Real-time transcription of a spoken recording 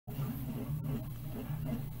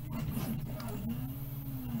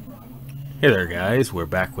Hey there guys, we're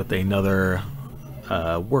back with another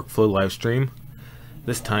workflow live stream.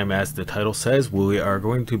 This time, as the title says, we are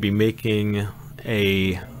going to be making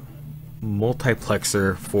a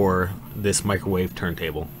multiplexer for this microwave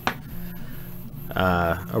turntable.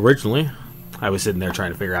 Originally, I was sitting there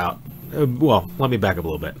trying to figure out, well, let me back up a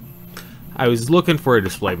little bit. I was looking for a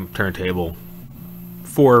display turntable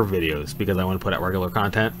for videos because I want to put out regular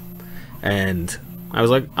content, and I was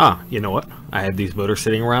like, you know what? I have these motors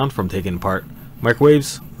sitting around from taking apart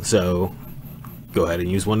microwaves, so go ahead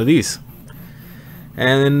and use one of these.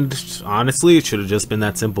 And honestly, it should have just been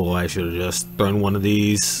that simple. I should have just thrown one of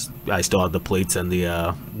these. I still have the plates and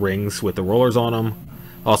the rings with the rollers on them.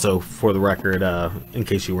 Also, for the record, in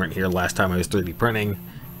case you weren't here last time I was 3D printing,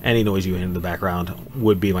 any noise you hear in the background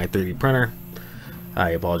would be my 3D printer.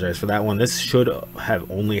 I apologize for that one. This should have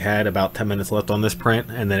only had about 10 minutes left on this print,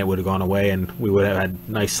 and then it would have gone away and we would have had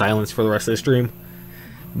nice silence for the rest of the stream.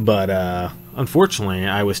 But unfortunately,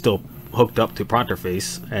 I was still hooked up to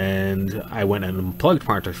Pronterface, and I went and unplugged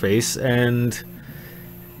Pronterface, and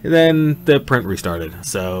then the print restarted.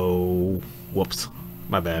 So, whoops,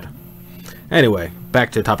 my bad. Anyway,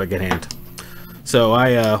 back to the topic at hand. So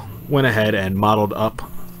I went ahead and modeled up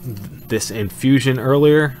this infusion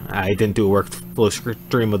earlier. I didn't do a workflow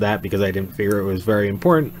stream of that because I didn't figure it was very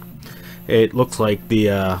important. It looks like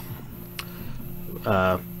the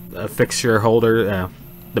fixture holder,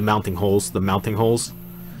 the mounting holes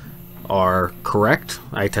are correct.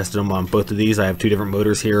 I tested them on both of these. I have two different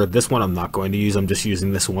motors here. This one I'm not going to use. I'm just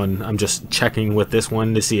using this one. I'm just checking with this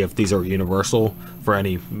one to see if these are universal for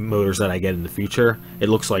any motors that I get in the future. It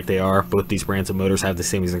looks like they are. Both these brands of motors have the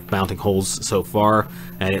same exact mounting holes so far,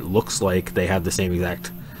 and it looks like they have the same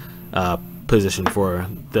exact position for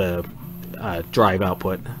the drive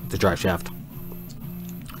output, the drive shaft.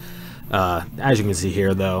 As you can see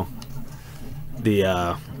here, though,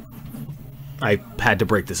 I had to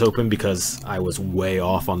break this open because I was way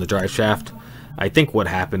off on the drive shaft. I think what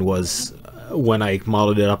happened was when I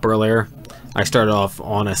modeled it up earlier, I started off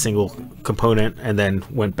on a single component and then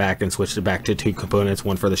went back and switched it back to two components,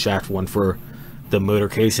 one for the shaft, one for the motor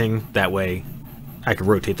casing. That way I could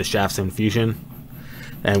rotate the shafts in fusion.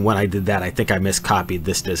 And when I did that, I think I miscopied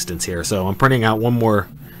this distance here. So I'm printing out one more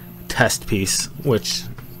test piece, which,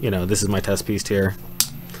 you know, this is my test piece here.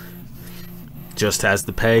 Just has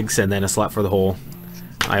the pegs and then a slot for the hole.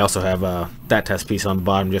 I also have that test piece on the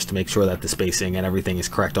bottom just to make sure that the spacing and everything is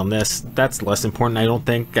correct on this. That's less important, I don't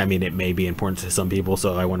think. I mean, it may be important to some people,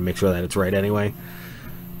 so I want to make sure that it's right anyway.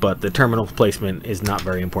 But the terminal placement is not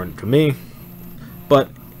very important to me. But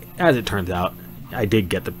as it turns out, I did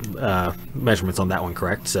get the measurements on that one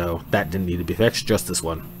correct, so that didn't need to be fixed, just this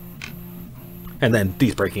one. And then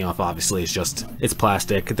these breaking off, obviously, is just, it's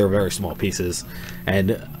plastic. They're very small pieces,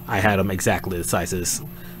 and I had them exactly the size as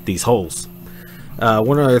these holes.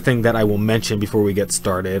 One other thing that I will mention before we get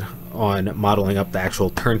started on modeling up the actual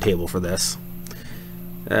turntable for this.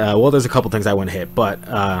 Well, there's a couple things I want to hit, but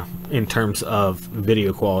in terms of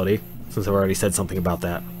video quality, since I've already said something about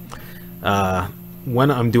that, when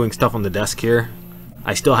I'm doing stuff on the desk here,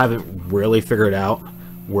 I still haven't really figured out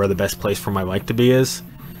where the best place for my mic to be is.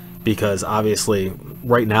 Because obviously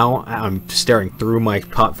right now I'm staring through my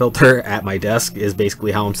pop filter at my desk is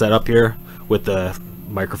basically how I'm set up here, with the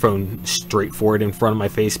microphone straight forward in front of my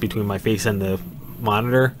face, between my face and the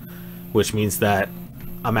monitor, which means that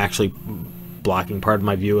I'm actually blocking part of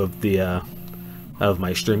my view of the of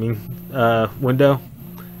my streaming window,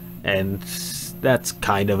 and that's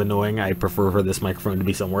kind of annoying. I prefer for this microphone to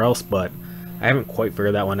be somewhere else, but I haven't quite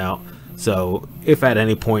figured that one out. So if at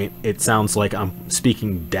any point it sounds like I'm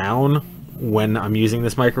speaking down when I'm using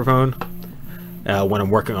this microphone, when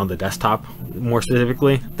I'm working on the desktop more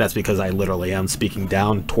specifically, that's because I literally am speaking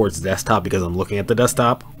down towards the desktop because I'm looking at the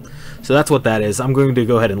desktop. So that's what that is. I'm going to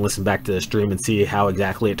go ahead and listen back to the stream and see how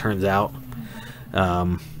exactly it turns out.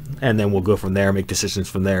 And then we'll go from there, make decisions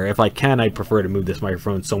from there. If I can, I'd prefer to move this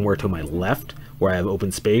microphone somewhere to my left where I have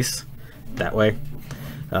open space. That way.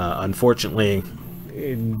 Unfortunately,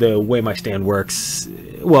 the way my stand works,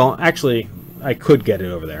 well, actually I could get it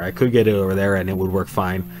over there. I could get it over there and it would work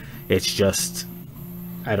fine. It's just,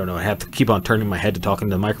 I don't know, I have to keep on turning my head to talking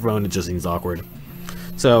to the microphone. It just seems awkward.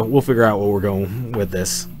 So we'll figure out what we're going with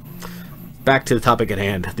this. Back to the topic at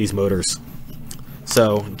hand, these motors.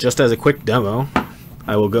 So just as a quick demo,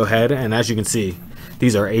 I will go ahead, and as you can see,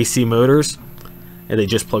 these are AC motors, and they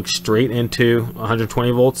just plug straight into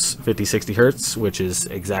 120 volts, 50-60 hertz, which is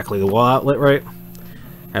exactly the wall outlet, right?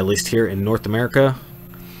 At least here in North America,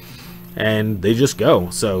 and they just go.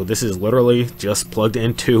 So this is literally just plugged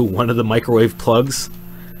into one of the microwave plugs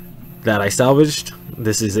that I salvaged.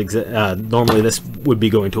 This is normally this would be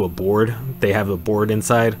going to a board. They have a board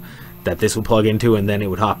inside that this would plug into, and then it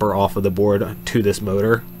would hopper off of the board to this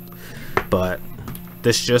motor. But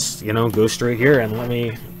this just, you know, goes straight here, and let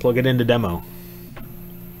me plug it into demo.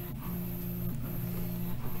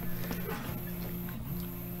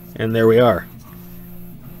 And there we are.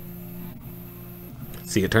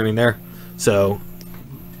 See it turning there? So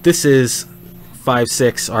this is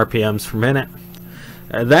 5-6 RPMs per minute.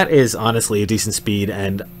 That is honestly a decent speed,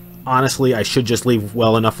 and honestly I should just leave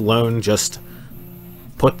well enough alone. Just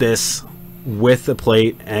put this with a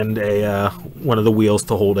plate and a one of the wheels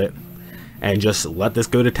to hold it, and just let this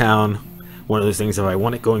go to town. One of those things, if I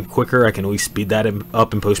want it going quicker, I can always speed that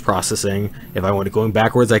up in post-processing. If I want it going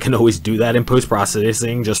backwards, I can always do that in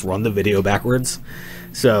post-processing, just run the video backwards.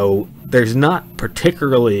 So there's not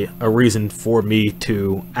particularly a reason for me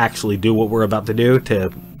to actually do what we're about to do,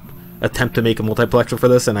 to attempt to make a multiplexer for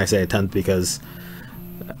this. And I say attempt because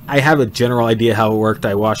I have a general idea how it worked.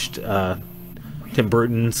 I watched Tim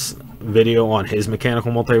Bruton's video on his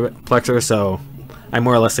mechanical multiplexer, so I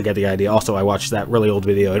more or less get the idea. Also, I watched that really old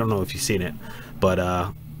video, I don't know if you've seen it, but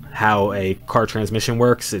how a car transmission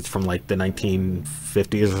works. It's from like the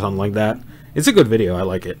 1950s or something like that. It's a good video, I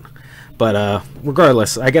like it. But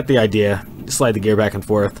regardless, I get the idea. Slide the gear back and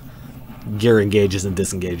forth, gear engages and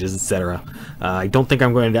disengages, etc. I don't think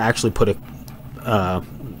I'm going to actually put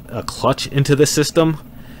a clutch into this system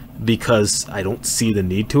because I don't see the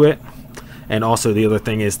need to it. And also the other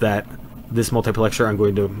thing is that this multiplexer I'm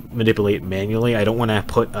going to manipulate manually. I don't want to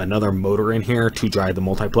put another motor in here to drive the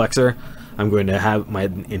multiplexer. I'm going to have, my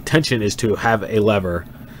intention is to have a lever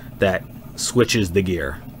that switches the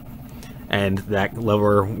gear. And that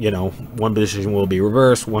lever, you know, one position will be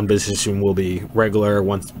reverse, one position will be regular,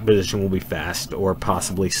 one position will be fast or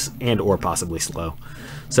possibly slow.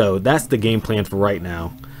 So that's the game plan for right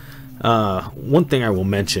now. One thing I will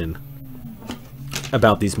mention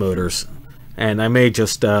about these motors, and I may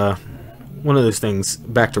just one of those things,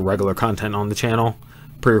 back to regular content on the channel,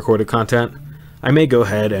 pre-recorded content, I may go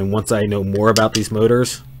ahead and once I know more about these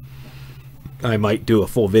motors, I might do a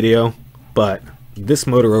full video. But this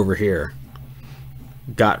motor over here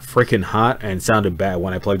got freaking hot and sounded bad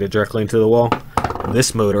when I plugged it directly into the wall.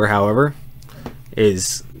 This motor, however,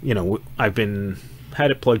 is, you know, I've had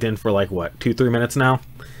it plugged in for like what, 2-3 minutes now.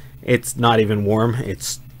 It's not even warm.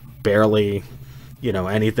 It's barely, you know,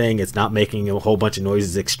 anything. It's not making a whole bunch of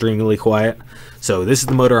noises. Extremely quiet. So this is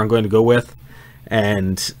the motor I'm going to go with.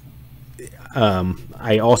 And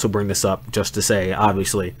I also bring this up just to say,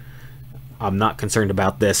 obviously, I'm not concerned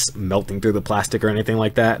about this melting through the plastic or anything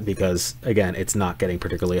like that, because again, it's not getting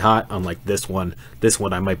particularly hot. Unlike this one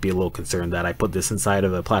I might be a little concerned that I put this inside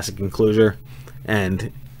of a plastic enclosure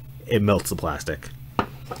and it melts the plastic,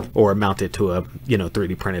 or mount it to a, you know,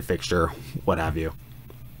 3D printed fixture, what have you.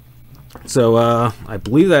 So I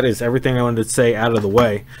believe that is everything I wanted to say out of the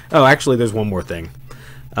way. Oh, actually, there's one more thing.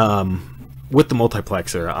 With the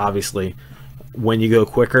multiplexer, obviously, when you go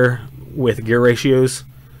quicker with gear ratios,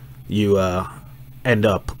 you end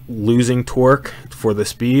up losing torque for the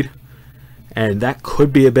speed, and that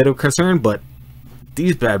could be a bit of concern. But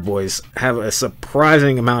these bad boys have a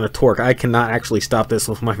surprising amount of torque. I cannot actually stop this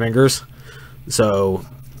with my fingers. So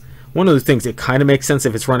one of the things, it kind of makes sense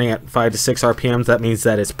if it's running at 5 to 6 RPMs. That means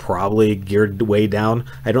that it's probably geared way down.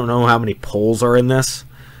 I don't know how many poles are in this.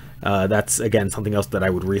 That's, again, something else that I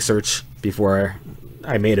would research before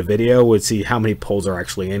I made a video, would see how many poles are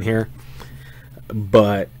actually in here.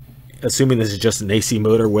 But assuming this is just an AC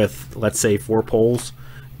motor with, let's say, 4 poles,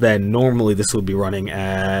 then normally this would be running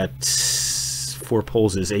at 4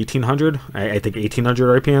 poles is 1800. I think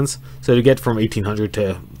 1800 RPMs. So to get from 1800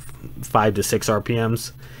 to 5 to 6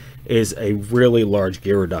 RPMs is a really large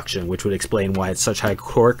gear reduction, which would explain why it's such high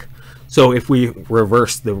torque. So if we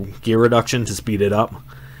reverse the gear reduction to speed it up,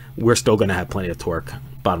 we're still going to have plenty of torque,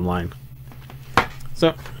 bottom line.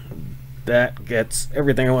 So that gets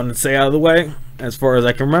everything I wanted to say out of the way as far as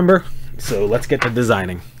I can remember. So let's get to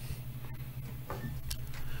designing.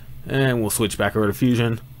 And we'll switch back over to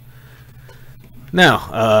Fusion. Now,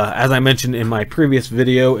 as I mentioned in my previous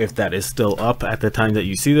video, if that is still up at the time that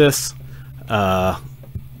you see this, I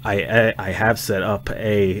have set up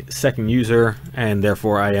a second user, and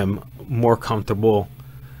therefore I am more comfortable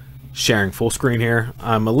sharing full screen here.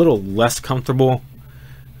 I'm a little less comfortable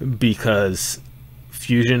because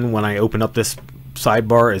Fusion, when I open up this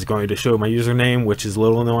sidebar, is going to show my username, which is a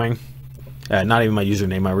little annoying. Not even my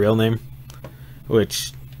username, my real name,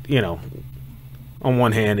 which, you know, on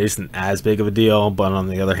one hand isn't as big of a deal, but on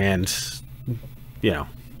the other hand, you know,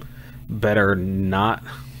 better not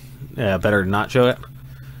show it.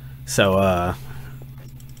 So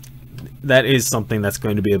that is something that's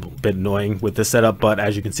going to be a bit annoying with this setup, but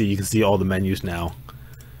as you can see all the menus now.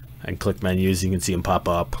 I can click menus, you can see them pop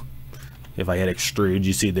up. If I hit extrude,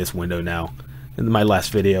 you see this window now. In my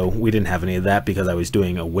last video, we didn't have any of that because I was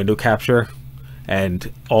doing a window capture,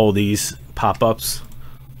 and all these pop-ups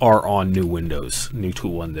are on new windows, new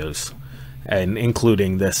tool windows, and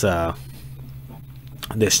including this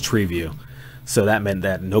this tree view. So that meant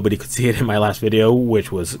that nobody could see it in my last video,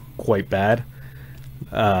 which was quite bad.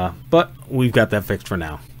 But we've got that fixed for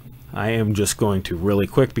now. I am just going to really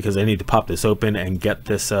quick, because I need to pop this open and get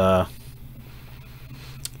this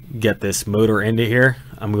motor into here.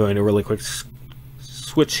 I'm going to really quick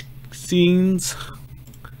switch scenes,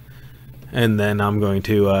 and then I'm going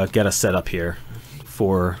to get us set up here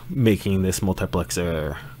for making this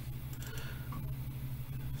multiplexer.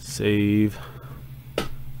 Save.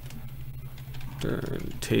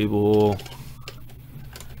 Turntable.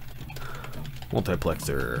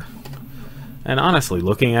 Multiplexer. And honestly,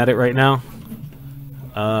 looking at it right now,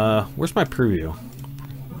 where's my preview?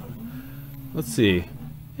 Let's see.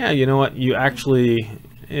 Yeah, you know what? You actually,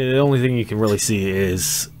 the only thing you can really see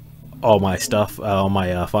is all my stuff, all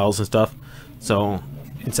my files and stuff. So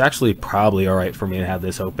it's actually probably alright for me to have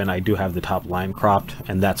this open. I do have the top line cropped,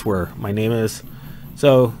 and that's where my name is.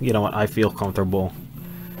 So, you know what? I feel comfortable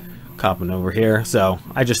copying over here. So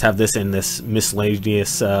I just have this in this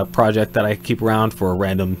miscellaneous project that I keep around for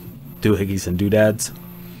random doohickeys and doodads.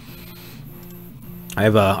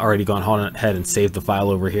 I've already gone ahead and saved the file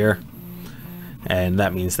over here, and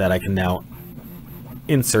that means that I can now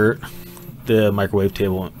insert the microwave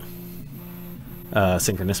table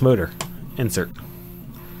synchronous motor. Insert.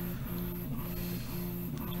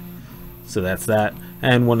 So that's that.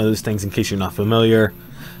 And one of those things, in case you're not familiar,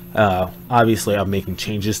 obviously I'm making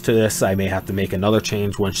changes to this. I may have to make another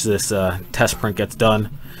change once this test print gets done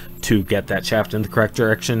to get that shaft in the correct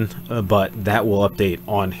direction, but that will update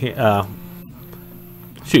on here.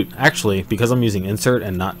 Shoot, actually, because I'm using insert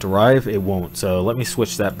and not derive, it won't. So let me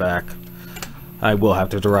switch that back. I will have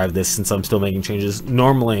to derive this since I'm still making changes.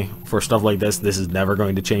 Normally, for stuff like this, this is never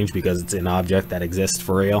going to change because it's an object that exists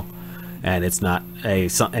for real, and it's not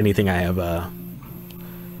anything I have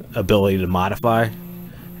ability to modify,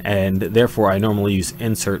 and therefore I normally use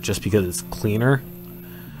insert just because it's cleaner.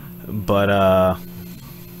 But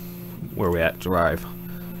where are we at? Derive.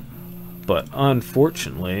 But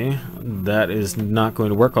unfortunately, that is not going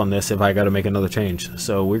to work on this if I got to make another change.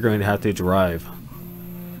 So we're going to have to derive.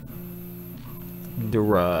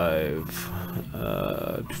 Turntable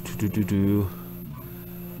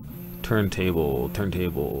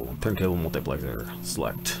multiplexer.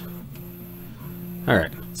 Select.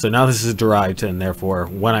 Alright, so now this is derived, and therefore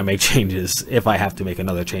when I make changes, if I have to make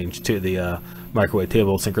another change to the microwave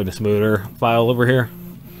table synchronous motor file over here,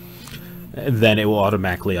 then it will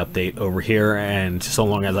automatically update over here, and so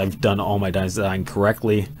long as I've done all my design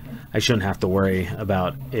correctly, I shouldn't have to worry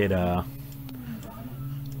about it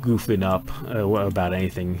goofing up about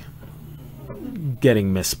anything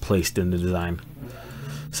getting misplaced in the design.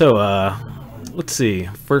 So let's see,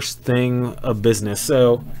 first thing of business.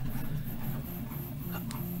 So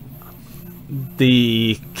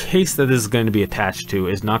the case that this is going to be attached to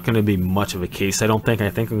is not going to be much of a case, I don't think. I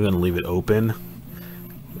think I'm going to leave it open.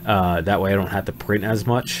 That way I don't have to print as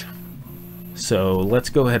much. So let's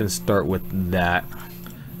go ahead and start with that,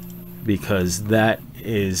 because that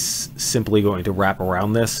is simply going to wrap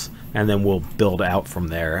around this, and then we'll build out from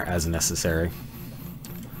there as necessary.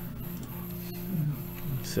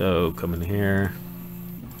 So come in here,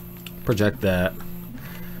 project that,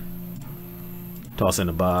 toss in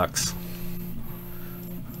a box,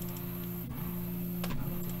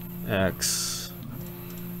 X,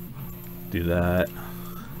 do that.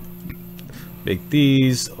 Make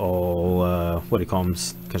these all, what do you call them,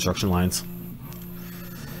 construction lines.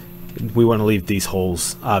 We want to leave these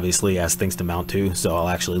holes, obviously, as things to mount to, so I'll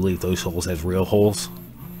actually leave those holes as real holes.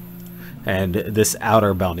 And this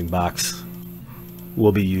outer bounding box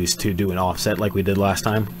will be used to do an offset like we did last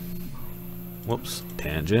time. Whoops,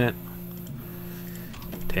 tangent,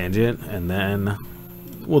 and then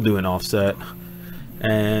we'll do an offset.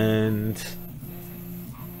 And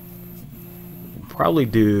probably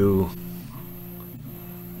do,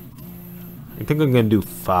 I think I'm going to do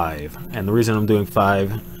 5, and the reason I'm doing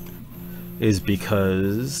 5 is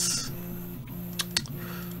because,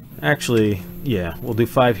 actually, yeah, we'll do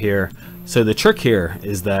 5 here. So the trick here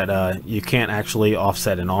is that you can't actually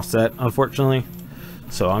offset an offset, unfortunately.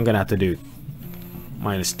 So I'm going to have to do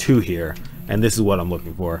 -2 here, and this is what I'm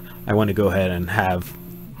looking for. I want to go ahead and have,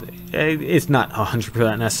 it's not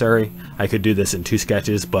 100% necessary. I could do this in 2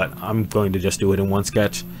 sketches, but I'm going to just do it in 1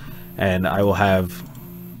 sketch, and I will have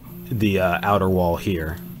the outer wall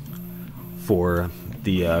here for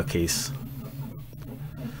the case.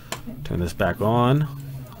 Turn this back on.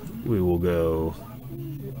 We will go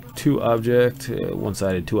to object,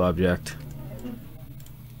 one-sided to object,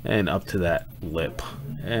 and up to that lip.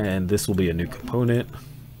 And this will be a new component.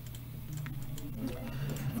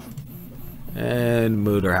 And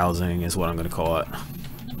motor housing is what I'm going to call it.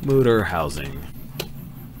 Motor housing.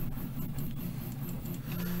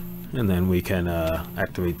 And then we can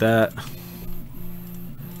activate that.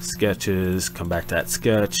 Sketches, come back to that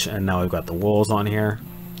sketch, and now we've got the walls on here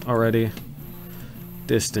already.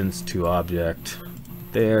 Distance to object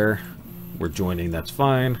there. We're joining, that's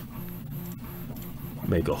fine.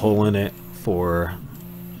 Make a hole in it for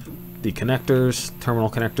the connectors, terminal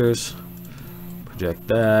connectors. Project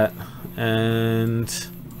that, and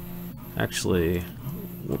actually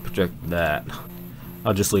we'll project that.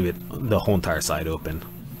 I'll just leave it the whole entire side open.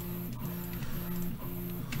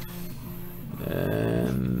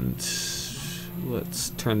 And let's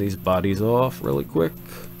turn these bodies off really quick.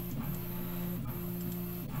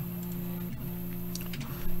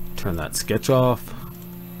 Turn that sketch off.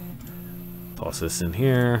 Toss this in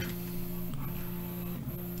here.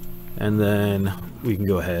 And then we can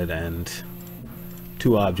go ahead and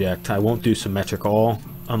to object. I won't do symmetric all,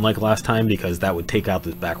 unlike last time, because that would take out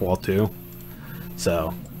this back wall too.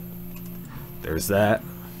 So there's that.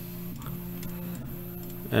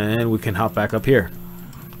 And we can hop back up here.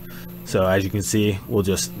 So as you can see, we'll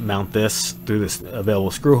just mount this through this available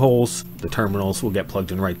screw holes. The terminals will get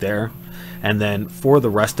plugged in right there. And then for the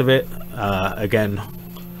rest of it, again,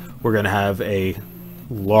 we're going to have a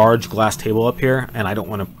large glass table up here, and I don't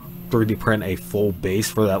want to 3D print a full base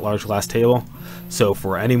for that large glass table. So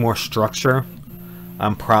for any more structure,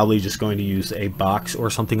 I'm probably just going to use a box or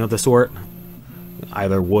something of the sort,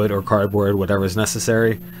 either wood or cardboard, whatever is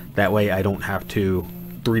necessary. That way I don't have to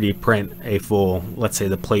 3D print a full, let's say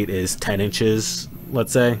the plate is 10 inches,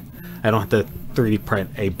 let's say. I don't have to 3D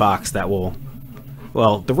print a box that will,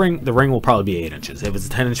 well, the ring will probably be 8 inches. If it's a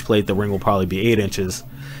 10-inch plate, the ring will probably be 8 inches.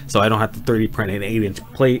 So I don't have to 3D print an 8-inch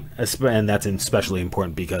plate, and that's especially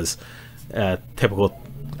important because typical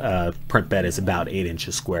print bed is about 8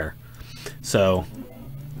 inches square. So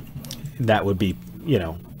that would be, you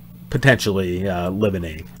know, potentially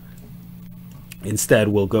limiting. Instead,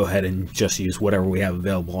 we'll go ahead and just use whatever we have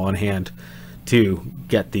available on hand to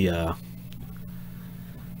get the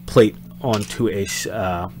plate onto a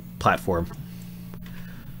platform.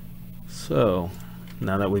 So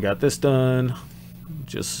now that we got this done,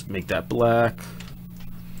 just make that black,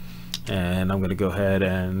 and I'm going to go ahead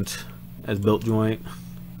and, as built joint,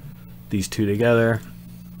 these two together.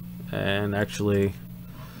 And actually,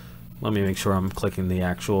 let me make sure I'm clicking the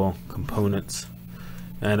actual components.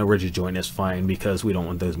 And a rigid joint is fine because we don't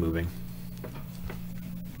want those moving.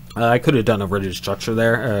 I could have done a rigid structure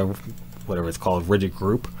there, whatever it's called, rigid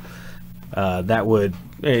group. That would,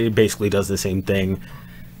 it basically does the same thing,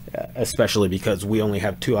 especially because we only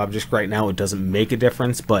have 2 objects right now. It doesn't make a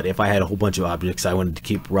difference, but if I had a whole bunch of objects I wanted to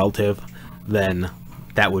keep relative, then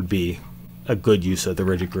that would be a good use of the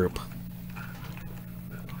rigid group.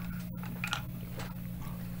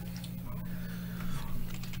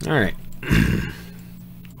 All right.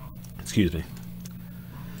 Excuse me.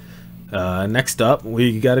 Next up,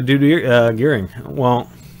 we got to do gearing.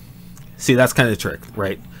 Well, see, that's kind of the trick,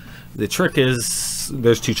 right? The trick is,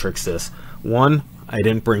 there's 2 tricks to this. One, I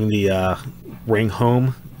didn't bring the ring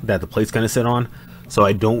home that the plate's going to sit on, so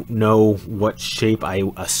I don't know what shape. I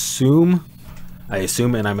assume,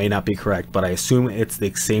 and I may not be correct, but I assume it's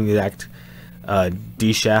the same exact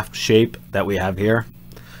D-shaft shape that we have here.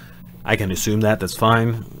 I can assume that, that's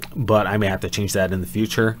fine, but I may have to change that in the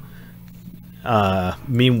future.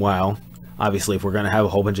 Meanwhile, obviously, if we're going to have a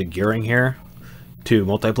whole bunch of gearing here to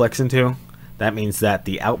multiplex into, that means that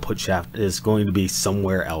the output shaft is going to be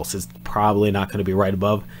somewhere else. It's probably not going to be right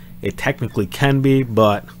above. It technically can be,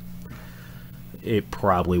 but it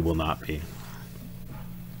probably will not be.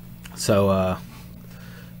 So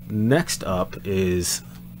next up is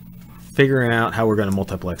figuring out how we're going to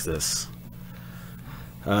multiplex this.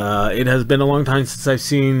 It has been a long time since I've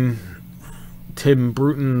seen Tim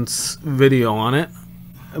Bruton's video on it,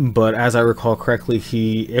 but as I recall correctly,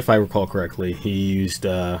 if I recall correctly, he used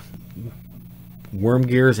worm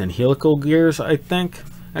gears and helical gears, I think.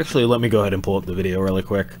 Actually, let me go ahead and pull up the video really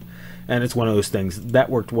quick. And it's one of those things that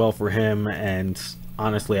worked well for him, and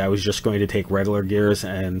honestly, I was just going to take regular gears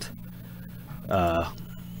and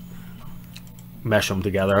mesh them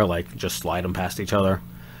together, like just slide them past each other.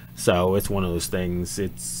 So it's one of those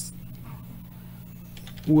things.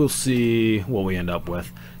 We'll see what we end up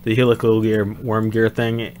with. The helical gear, worm gear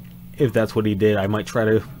thing, if that's what he did, I might try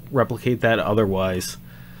to replicate that. Otherwise,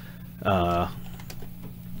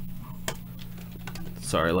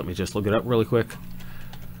 sorry, let me just look it up really quick.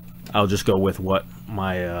 I'll just go with what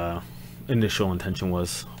my initial intention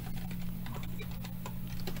was.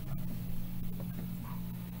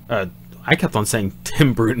 I kept on saying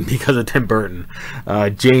Tim Bruton because of Tim Burton.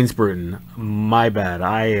 James Bruton. My bad.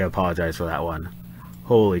 I apologize for that one.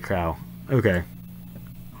 Holy cow. Okay.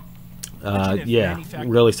 Yeah,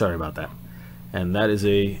 really sorry about that. And that is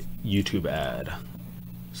a YouTube ad.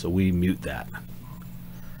 So we mute that.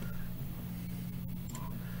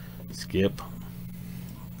 Skip.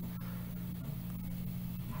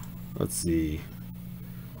 Let's see.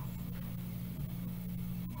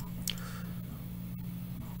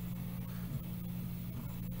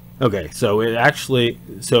 Okay, so it actually,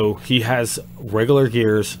 so he has regular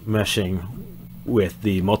gears meshing with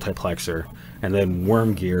the multiplexer, and then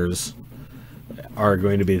worm gears are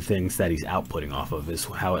going to be the things that he's outputting off of, is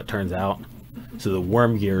how it turns out. So the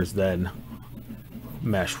worm gears then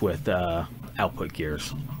mesh with output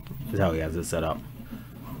gears, is how he has it set up.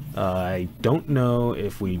 I don't know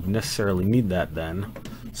if we necessarily need that then,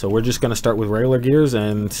 so we're just going to start with regular gears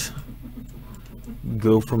and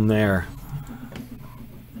go from there.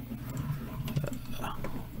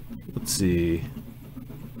 Let's see.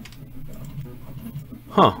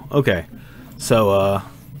 Huh, okay. So,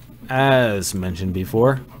 as mentioned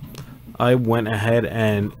before, I went ahead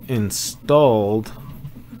and installed,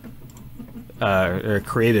 or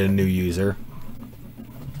created a new user.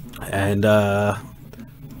 And,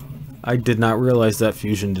 I did not realize that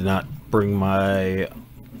Fusion did not bring my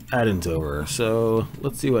add-ins over. So,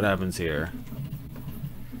 let's see what happens here.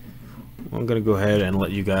 I'm going to go ahead and let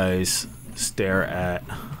you guys stare at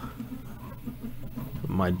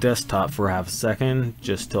my desktop for half a second,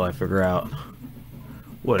 just till I figure out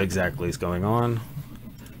what exactly is going on.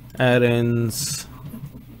 Add-ins,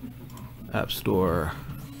 App Store.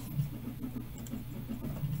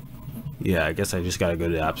 Yeah, I guess I just gotta go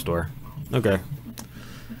to the App Store. Okay.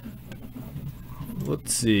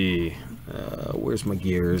 Let's see. Where's my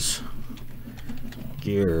gears?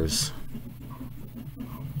 Gears.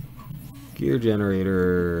 Gear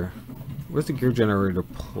generator. Where's the gear generator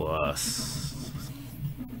plus?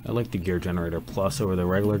 I like the gear generator plus over the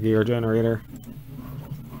regular gear generator.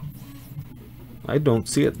 I don't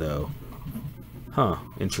see it though. Huh,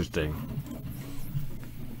 interesting.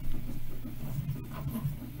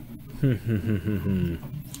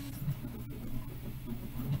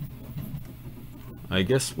 I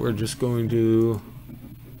guess we're just going to...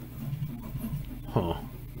 Huh.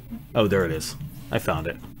 Oh, there it is. I found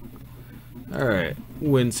it. Alright,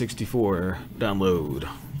 Win64, download.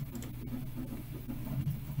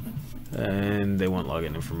 And they want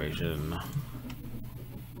login information.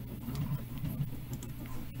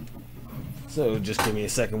 So just give me a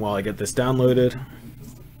second while I get this downloaded.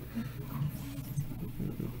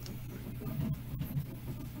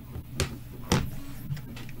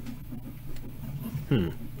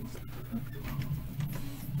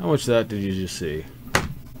 How much of that did you just see?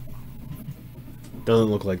 Doesn't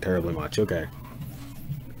look like terribly much. Okay.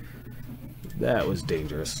 That was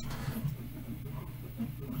dangerous.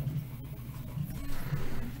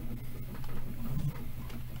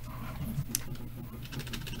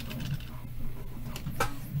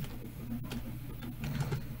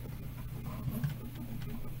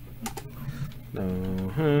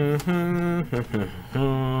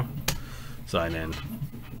 Sign in.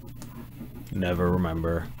 Never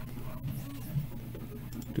remember.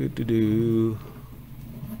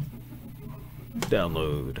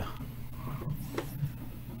 Download.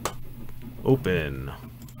 Open.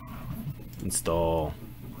 Install.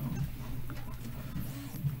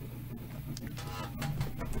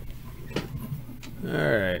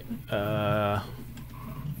 Alright.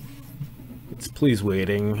 It's please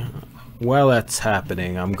waiting. While that's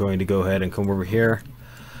happening, I'm going to go ahead and come over here.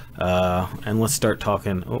 And let's start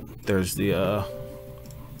talking. Oh, there's the, I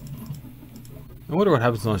wonder what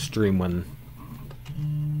happens on stream when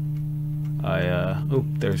oh,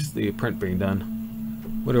 there's the print being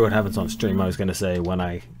done. Wonder what happens on stream, I was going to say, when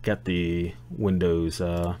I get the Windows,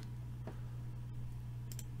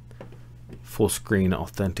 full screen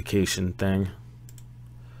authentication thing.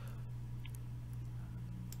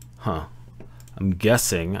 Huh. I'm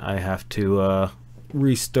guessing I have to,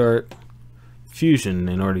 restart Fusion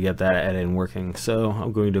in order to get that add-in working. So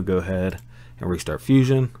I'm going to go ahead and restart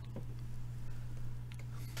Fusion.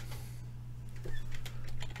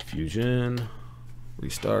 Fusion,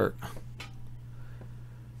 restart.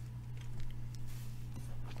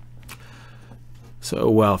 So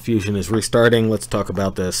while Fusion is restarting, let's talk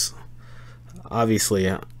about this.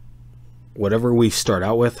 Obviously, whatever we start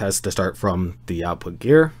out with has to start from the output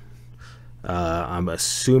gear. I'm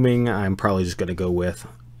assuming I'm probably just going to go with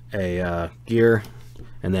a gear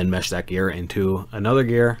and then mesh that gear into another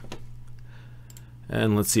gear.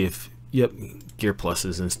 And let's see if, yep, Gear Plus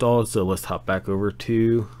is installed. So let's hop back over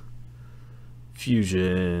to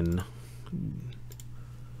Fusion.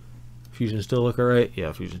 Fusion still look alright?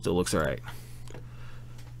 Yeah, Fusion still looks alright.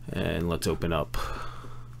 And let's open up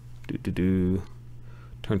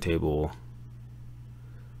Turntable.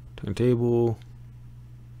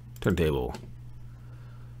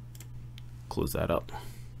 Close that up.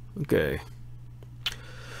 Okay.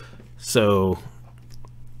 So,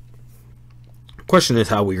 question is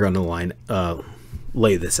how we're going to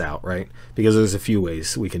lay this out, right? Because there's a few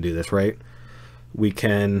ways we can do this, right? We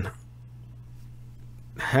can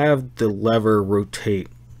have the lever rotate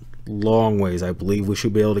long ways. I believe we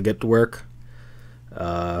should be able to get to work,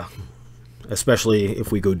 especially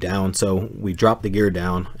if we go down. So we drop the gear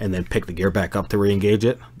down and then pick the gear back up to re-engage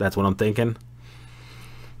it. That's what I'm thinking.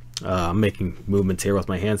 I'm making movements here with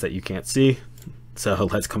my hands that you can't see, so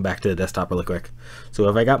let's come back to the desktop really quick. So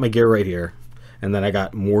if I got my gear right here, and then I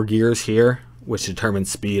got more gears here which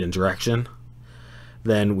determines speed and direction,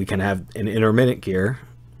 then we can have an intermittent gear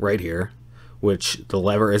right here which the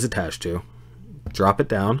lever is attached to. Drop it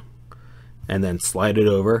down and then slide it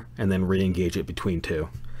over and then re-engage it between two.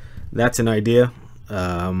 That's an idea.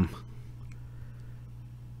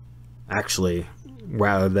 Actually,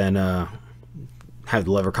 rather than have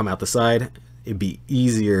the lever come out the side, it'd be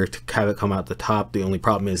easier to have it come out the top. The only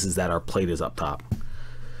problem is that our plate is up top,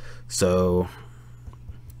 so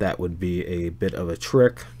that would be a bit of a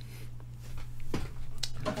trick.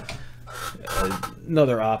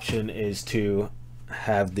 Another option is to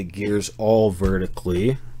have the gears all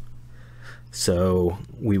vertically, so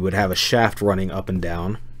we would have a shaft running up and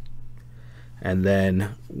down, and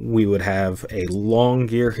then we would have a long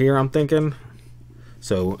gear here, I'm thinking.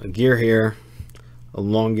 So a gear here, a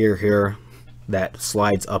long gear here that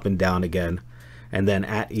slides up and down again, and then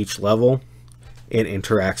at each level it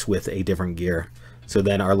interacts with a different gear. So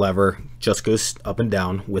then our lever just goes up and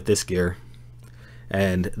down with this gear,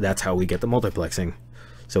 and that's how we get the multiplexing.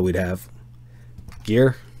 So we'd have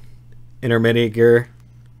gear, intermittent gear,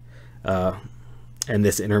 and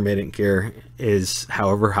this intermittent gear is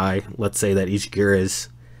however high. Let's say that each gear is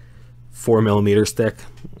 4 millimeters thick,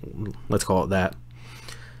 let's call it that.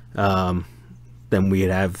 Then we'd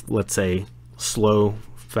have, let's say, slow,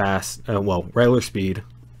 fast, well, regular speed,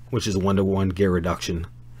 which is a 1-to-1 gear reduction.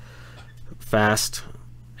 Fast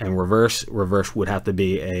and reverse. Reverse would have to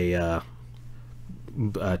be a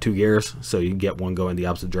 2 gears, so you get one going the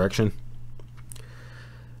opposite direction.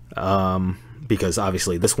 Because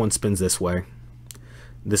obviously this one spins this way,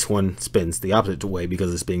 this one spins the opposite way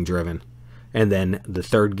because it's being driven. And then the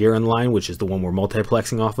third gear in line, which is the one we're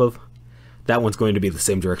multiplexing off of, that one's going to be the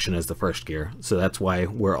same direction as the first gear. So that's why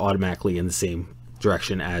we're automatically in the same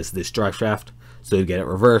direction as this drive shaft. So to get it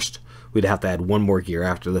reversed, we'd have to add one more gear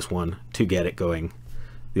after this one to get it going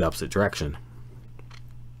the opposite direction.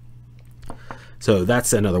 So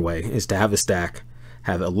that's another way, is to have a stack,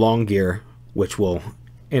 have a long gear which will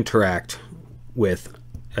interact with,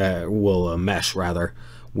 mesh rather,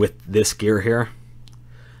 with this gear here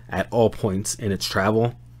at all points in its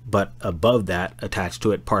travel, but above that, attached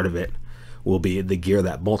to it, part of it will be the gear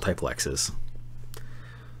that multiplexes.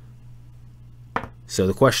 So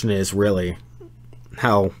the question is really,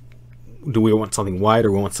 how do we want something wide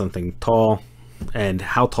or we want something tall, and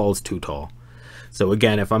how tall is too tall? So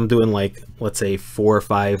again, if I'm doing like, let's say 4 or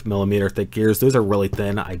 5 millimeter thick gears, those are really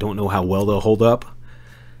thin. I don't know how well they'll hold up,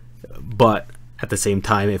 but at the same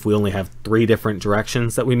time, if we only have 3 different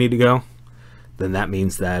directions that we need to go, then that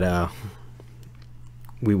means that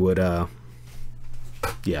we would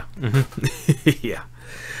yeah. Yeah,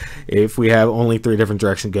 if we have only 3 different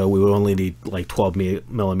directions to go, we would only need like 12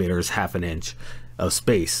 millimeters, half an inch of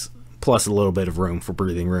space, plus a little bit of room for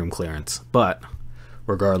breathing room clearance. But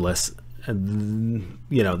regardless, you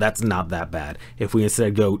know, that's not that bad. If we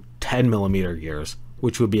instead go 10 millimeter gears,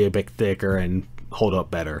 which would be a bit thicker and hold up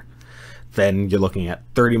better, then you're looking at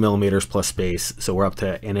 30 millimeters plus space. So we're up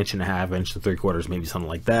to 1.5 inches, 1 3/4 inches, maybe something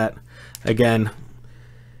like that. Again,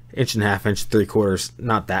 1.5 inches, 1 3/4 inches,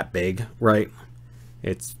 not that big, right?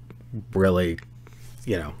 It's really,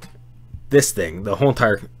 you know, this thing, the whole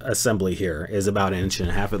entire assembly here is about 1.5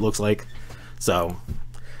 inches, it looks like. So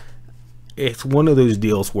it's one of those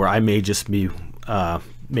deals where I may just be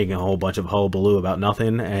making a whole bunch of hullabaloo about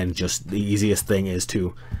nothing, and just the easiest thing is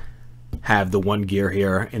to have the one gear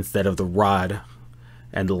here instead of the rod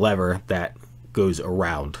and the lever that goes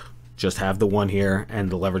around, just have the one here, and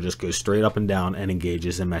the lever just goes straight up and down and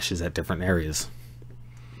engages and meshes at different areas.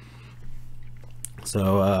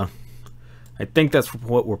 So I think that's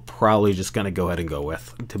what we're probably just going to go ahead and go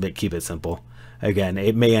with to keep it simple. Again,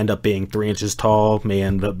 it may end up being 3 inches tall, may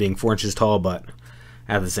end up being 4 inches tall, but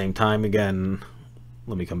at the same time, again,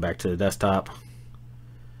 let me come back to the desktop.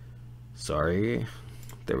 Sorry,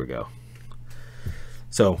 there we go.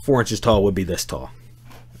 So 4 inches tall would be this tall.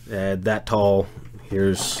 That tall,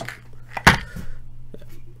 here's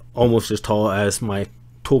almost as tall as my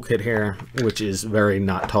toolkit here, which is very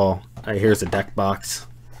not tall. Here's a deck box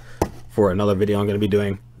for another video I'm going to be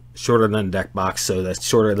doing. Shorter than a deck box, so that's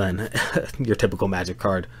shorter than your typical Magic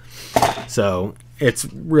card. So it's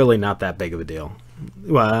really not that big of a deal.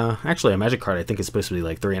 Well, actually, a Magic card I think is supposed to be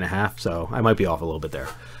like 3.5, so I might be off a little bit there.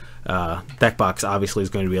 Deck box obviously is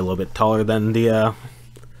going to be a little bit taller than the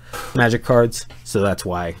Magic cards, so that's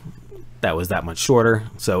why that was that much shorter.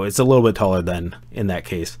 So it's a little bit taller than, in that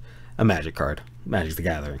case, a Magic card, Magic the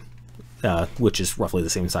Gathering, which is roughly the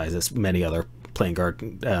same size as many other playing card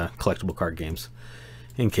collectible card games,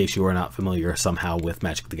 in case you are not familiar somehow with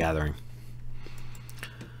Magic the Gathering.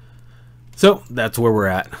 So that's where we're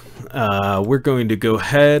at. We're going to go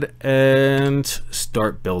ahead and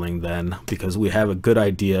start building then, because we have a good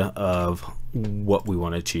idea of what we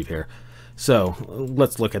want to achieve here. So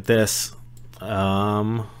let's look at this.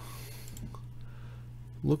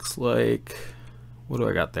 Looks like, what do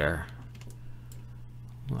I got there?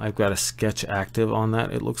 I've got a sketch active on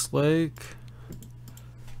that, it looks like.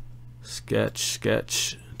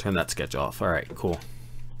 Sketch, turn that sketch off. All right, cool.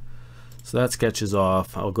 So that sketch is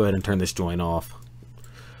off. I'll go ahead and turn this join off.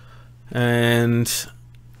 And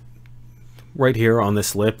right here on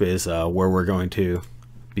this lip is where we're going to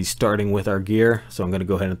be starting with our gear. So I'm going to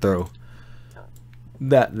go ahead and throw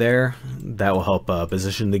that there. That will help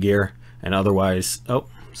position the gear. And otherwise, oh,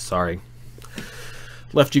 sorry.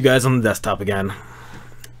 Left you guys on the desktop again.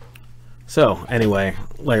 So anyway,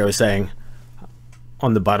 like I was saying,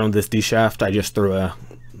 on the bottom of this D shaft, I just threw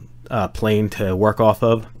a plane to work off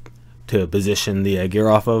of, to position the gear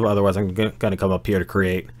off of. Otherwise, I'm going to come up here to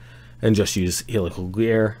create and just use helical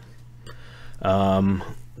gear. The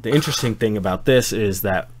interesting thing about this is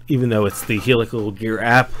that even though it's the helical gear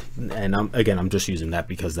app, and I'm just using that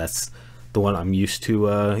because that's the one I'm used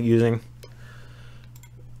to using,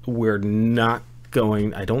 we're not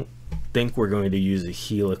going, I don't think we're going to use a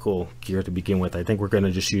helical gear to begin with. I think we're going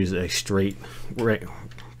to just use a straight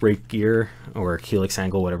rake gear, or helix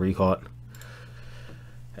angle, whatever you call it.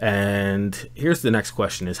 And here's the next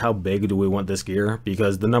question, is how big do we want this gear?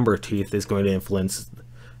 Because the number of teeth is going to influence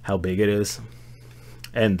how big it is,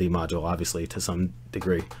 and the module obviously to some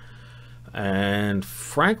degree. And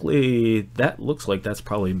frankly, that looks like that's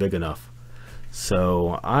probably big enough.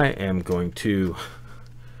 So I am going to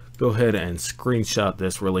go ahead and screenshot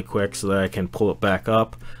this really quick so that I can pull it back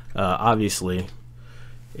up. Obviously,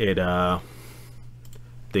 the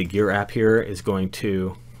gear app here is going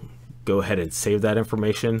to go ahead and save that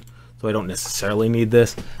information, so I don't necessarily need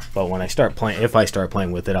this, but when I start playing, if I start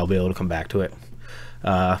playing with it, I'll be able to come back to it.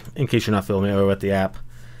 In case you're not familiar with the app,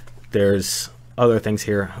 there's other things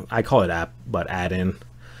here. I call it app, but add-in.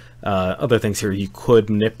 Other things here you could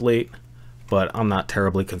manipulate, but I'm not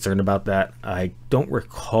terribly concerned about that. I don't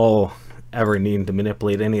recall ever needing to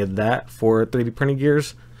manipulate any of that for 3D printing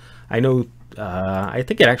gears. I know, I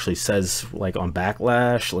think it actually says like on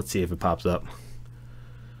Backlash. Let's see if it pops up.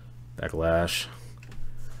 Backlash.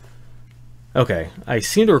 Okay, I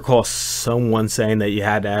seem to recall someone saying that you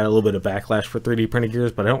had to add a little bit of backlash for 3D printed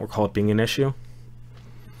gears, but I don't recall it being an issue.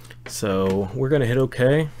 So we're going to hit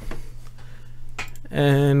OK,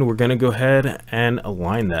 and we're going to go ahead and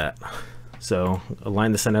align that. So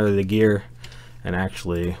align the center of the gear and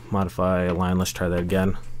actually modify align. Let's try that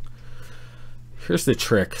again. Here's the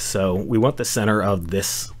trick. So we want the center of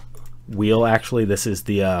this wheel. Actually, this is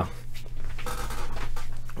the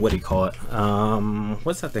what do you call it?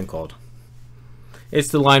 What's that thing called? It's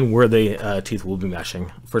the line where the teeth will be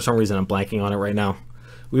meshing. For some reason, I'm blanking on it right now.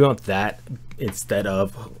 We want that instead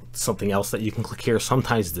of something else that you can click here.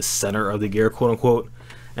 Sometimes the center of the gear, quote unquote,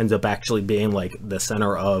 ends up actually being like the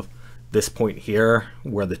center of this point here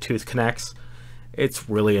where the tooth connects. It's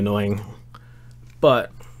really annoying.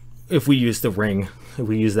 But if we use the ring, if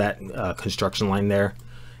we use that construction line there,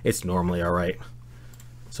 it's normally all right.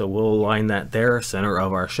 So we'll align that there, center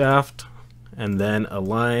of our shaft, and then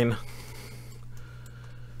align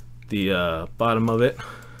the bottom of it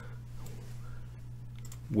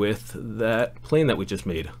with that plane that we just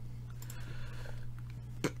made.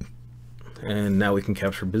 And now we can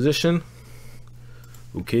capture position.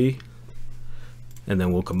 Okay. And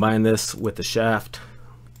then we'll combine this with the shaft,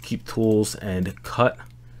 keep tools and cut,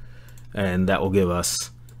 and that will give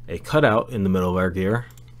us a cutout in the middle of our gear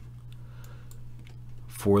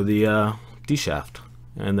for the D shaft.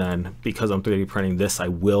 And then because I'm 3D printing this, I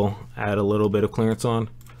will add a little bit of clearance on.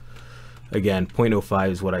 Again,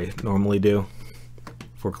 0.05 is what I normally do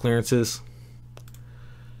for clearances.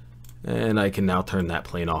 And I can now turn that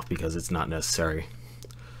plane off because it's not necessary.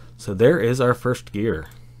 So there is our first gear.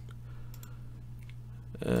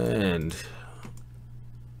 And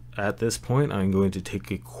at this point, I'm going to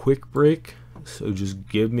take a quick break. So just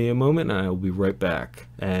give me a moment and I'll be right back.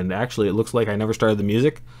 And actually, it looks like I never started the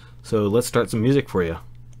music. So let's start some music for you.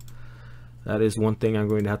 That is one thing I'm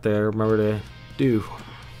going to have to remember to do.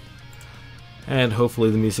 And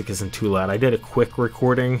hopefully the music isn't too loud. I did a quick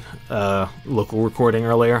recording, local recording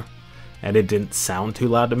earlier, and it didn't sound too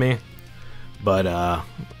loud to me. But I'll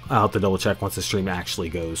have to double check once the stream actually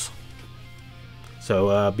goes.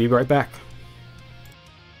 So be right back.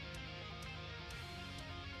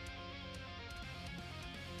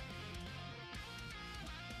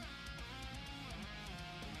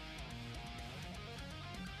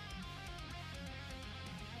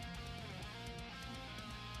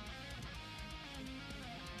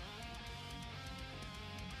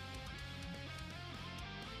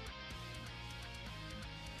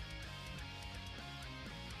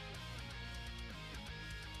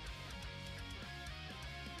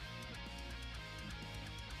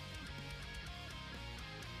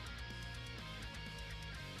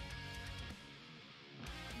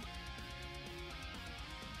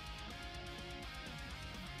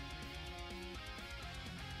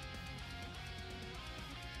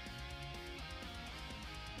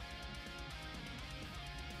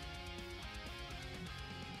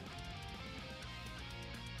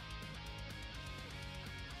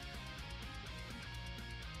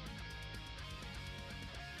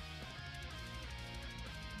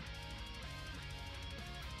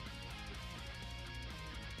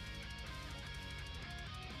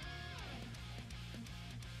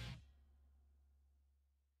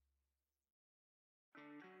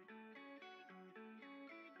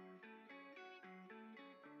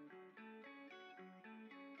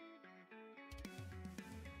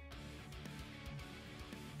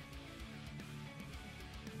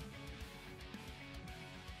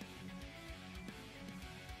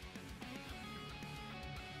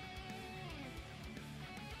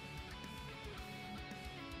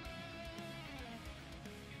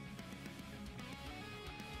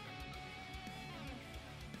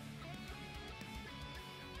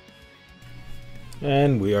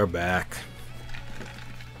 And we are back.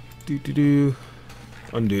 Undo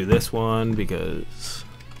this one because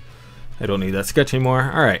I don't need that sketch anymore.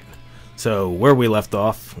 Alright, so where we left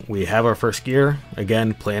off, we have our first gear.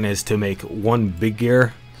 Again, plan is to make one big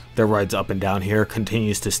gear that rides up and down here,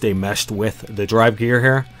 continues to stay meshed with the drive gear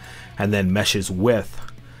here, and then meshes with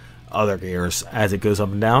other gears as it goes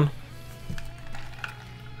up and down.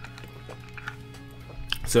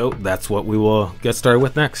 So that's what we will get started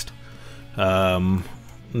with next.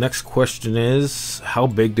 Next question is, how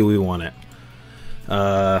big do we want it?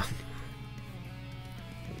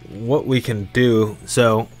 What we can do,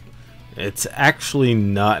 so it's actually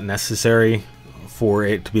not necessary for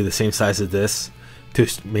it to be the same size as this to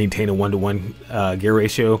maintain a 1-to-1 gear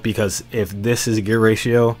ratio, because if this is a gear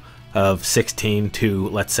ratio of 16 to,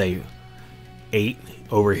 let's say, 8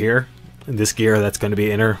 over here, this gear that's going to be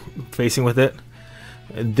interfacing with it,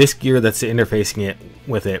 this gear that's interfacing it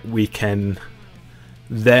with it, we can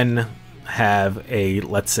then have a,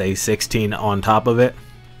 let's say, 16 on top of it,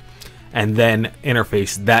 and then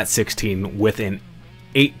interface that 16 with an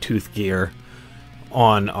 8-tooth gear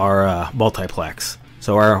on our multiplex.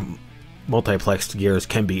 So our multiplexed gears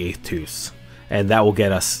can be 8 tooths, and that will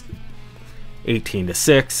get us 18 to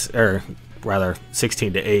 6, or rather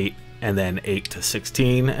 16 to 8, and then 8 to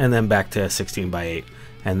 16, and then back to 16 by 8,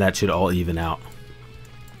 and that should all even out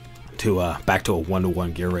to back to a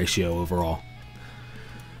 1-to-1 gear ratio overall.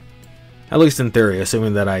 At least in theory,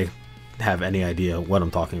 assuming that I have any idea what I'm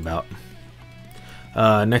talking about.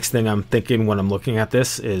 Next thing I'm thinking when I'm looking at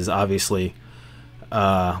this is obviously,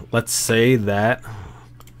 let's say that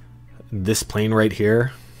this plane right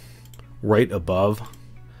here, right above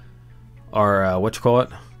our,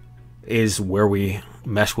 is where we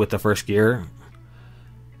mesh with the first gear,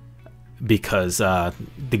 because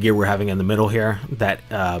the gear we're having in the middle here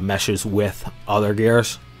that meshes with other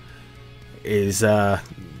gears is,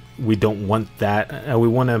 we don't want that. We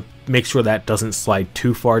want to make sure that doesn't slide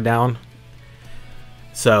too far down.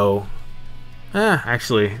 So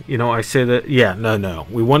actually, you know, I say that, yeah, no,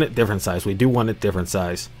 we want it different size. We do want it different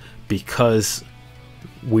size because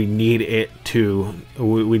we need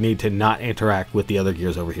to not interact with the other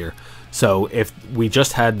gears over here. So if we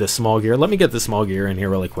just had the small gear, let me get the small gear in here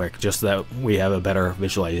really quick, just so that we have a better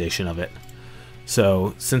visualization of it.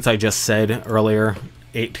 So since I just said earlier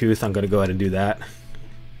 8 tooth, I'm going to go ahead and do that.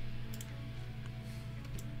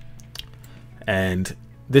 And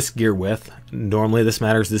this gear width, normally this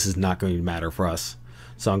matters, this is not going to matter for us.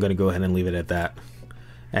 So I'm going to go ahead and leave it at that.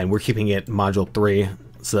 And we're keeping it module 3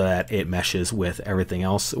 so that it meshes with everything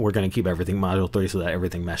else. We're going to keep everything module 3 so that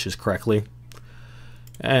everything meshes correctly.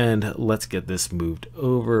 And let's get this moved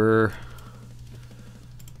over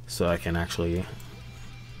so I can actually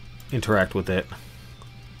interact with it.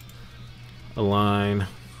 Align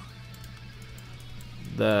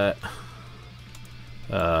that.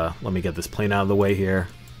 Let me get this plane out of the way here.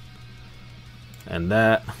 And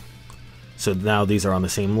that. So now these are on the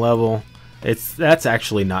same level. That's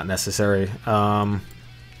actually not necessary.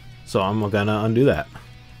 So I'm gonna undo that.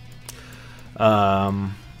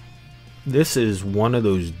 This is one of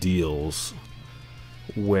those deals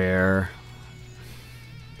where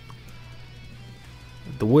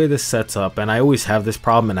the way this sets up, and I always have this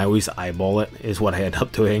problem and I always eyeball it, is what I end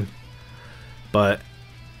up doing. But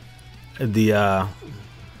the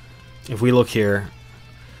if we look here,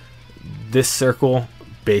 this circle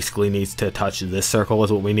basically needs to touch this circle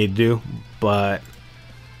is what we need to do, but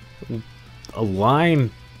a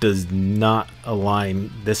line does not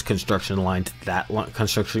align this construction line to that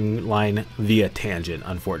construction line via tangent,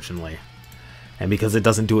 unfortunately. And because it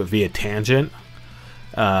doesn't do it via tangent,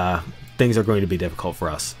 things are going to be difficult for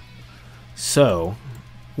us. So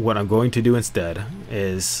what I'm going to do instead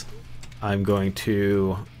is I'm going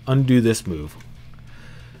to undo this move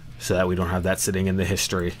so that we don't have that sitting in the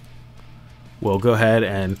history. We'll go ahead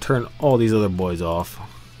and turn all these other boys off.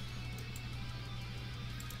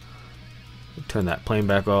 Turn that plane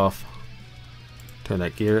back off. Turn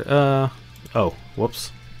that gear. Oh,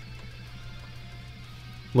 whoops.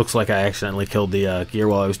 Looks like I accidentally killed the gear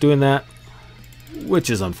while I was doing that, which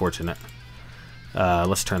is unfortunate.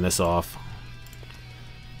 Let's turn this off.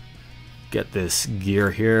 Get this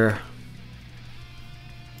gear here.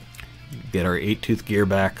 Get our 8-tooth gear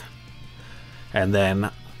back. And then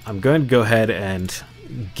I'm going to go ahead and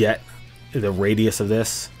get the radius of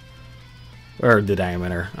this, or the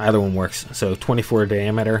diameter, either one works. So 24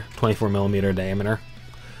 diameter, 24 millimeter diameter.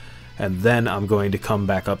 And then I'm going to come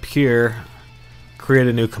back up here, create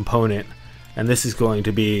a new component, and this is going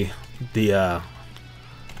to be the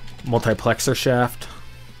multiplexer shaft.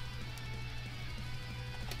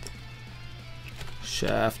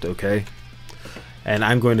 Okay. And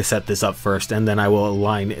I'm going to set this up first, and then I will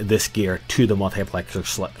align this gear to the multiplexer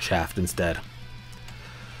shaft instead.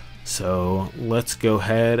 So let's go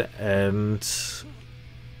ahead and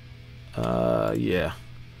yeah,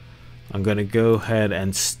 I'm gonna go ahead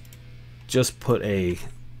and just put a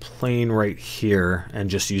plane right here and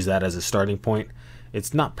just use that as a starting point.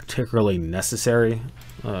 It's not particularly necessary.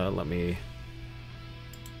 Let me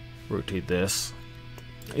rotate this.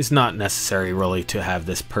 It's not necessary really to have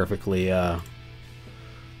this perfectly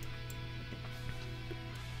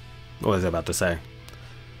what was I about to say?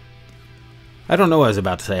 I don't know what I was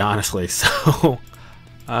about to say, honestly, so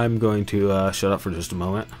I'm going to shut up for just a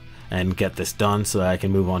moment and get this done so that I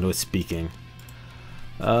can move on to it speaking.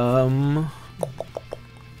 Where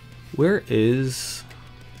is...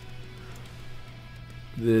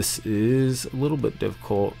 This is a little bit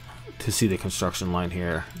difficult to see the construction line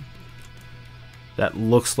here. That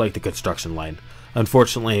looks like the construction line.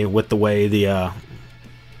 Unfortunately, with the way the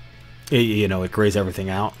it grays everything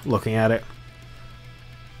out looking at it.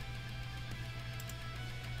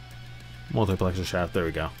 Multiplexer shaft, there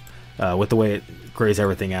we go. With the way it grays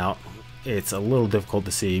everything out, it's a little difficult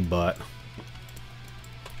to see, but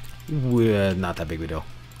not that big of a deal.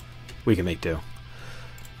 We can make do.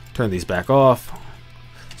 Turn these back off.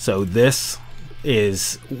 So this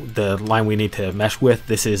is the line we need to mesh with.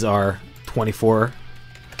 This is our 24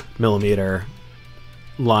 millimeter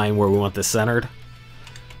line where we want this centered.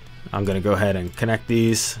 I'm going to go ahead and connect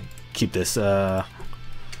these. Keep this,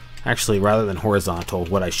 actually, rather than horizontal,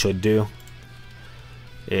 what I should do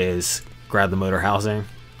is grab the motor housing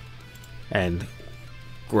and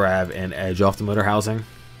grab an edge off the motor housing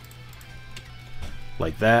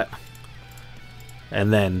like that.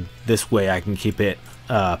 And then this way I can keep it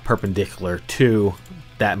perpendicular to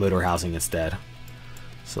that motor housing instead.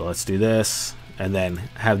 So let's do this and then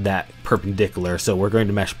have that perpendicular. So we're going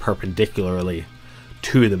to mesh perpendicularly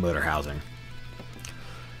to the motor housing.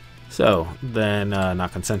 So then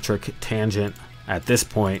not concentric, tangent. At this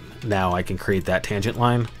point now I can create that tangent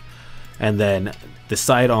line and then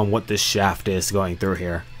decide on what this shaft is going through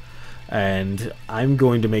here. And I'm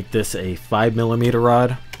going to make this a 5mm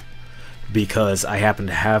rod because I happen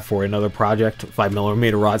to have for another project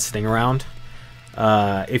 5mm rods sitting around.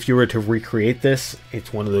 If you were to recreate this,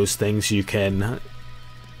 it's one of those things you can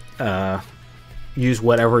use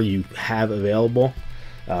whatever you have available.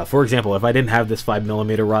 For example, if I didn't have this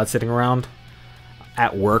 5mm rod sitting around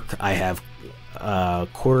at work, I have a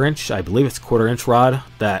 1/4 inch, I believe it's a 1/4 inch rod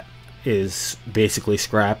that is basically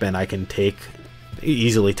scrap, and I can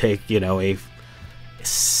easily take, you know, a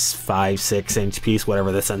 5-6 inch piece,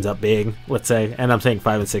 whatever this ends up being, let's say, and I'm saying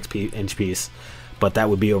 5 and 6 inch piece, but that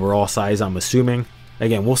would be overall size, I'm assuming.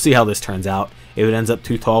 Again, we'll see how this turns out. If it ends up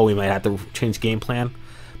too tall, we might have to change game plan,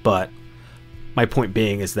 but my point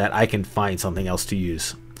being is that I can find something else to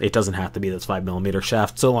use. It doesn't have to be this 5mm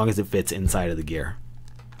shaft, so long as it fits inside of the gear.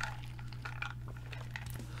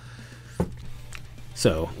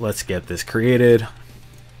 So let's get this created,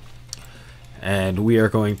 and we are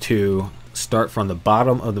going to start from the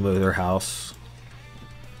bottom of the motor house.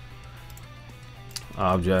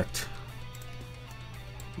 Object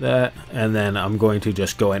that, and then I'm going to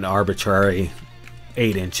just go an arbitrary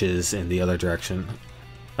 8 inches in the other direction.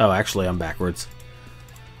 Oh, actually I'm backwards.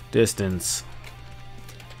 Distance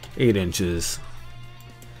 8 inches,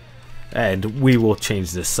 and we will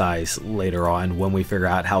change this size later on when we figure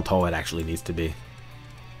out how tall it actually needs to be.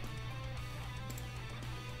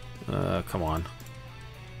 Come on.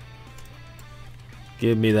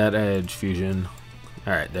 Give me that edge, Fusion.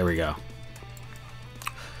 Alright, there we go.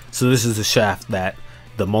 So this is the shaft that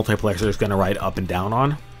the multiplexer is going to ride up and down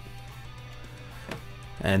on.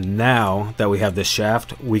 And now that we have this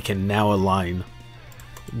shaft, we can now align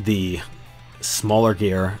the smaller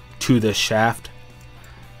gear to this shaft,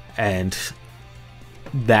 and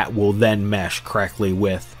that will then mesh correctly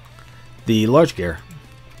with the large gear.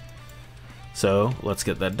 So let's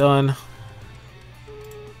get that done.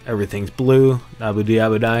 Everything's blue.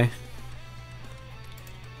 Abudai.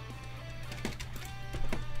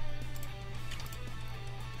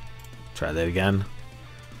 Try that again.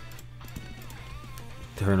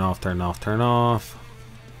 Turn off, turn off, turn off.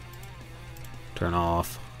 Turn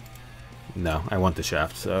off. No, I want the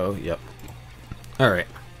shaft, so yep. Alright.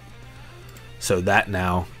 So that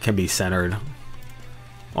now can be centered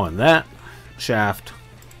on that shaft.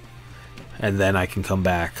 And then I can come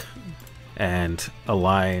back and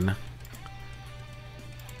align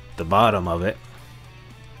the bottom of it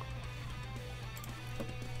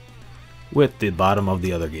with the bottom of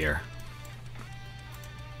the other gear.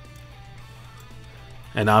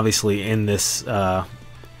 And obviously in this, the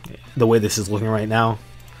way this is looking right now,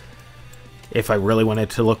 if I really wanted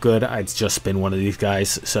to look good, I'd just spin one of these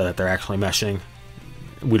guys so that they're actually meshing.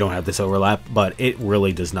 We don't have this overlap, but it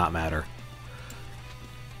really does not matter.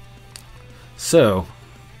 So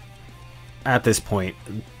at this point,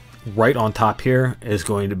 right on top here is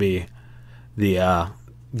going to be the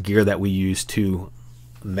gear that we use to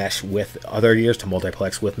mesh with other gears, to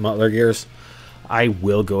multiplex with other gears. I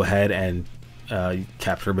will go ahead and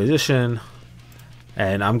capture position,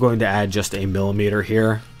 and I'm going to add just a millimeter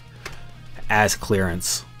here as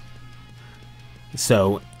clearance.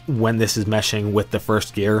 So when this is meshing with the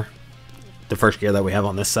first gear that we have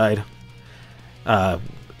on this side,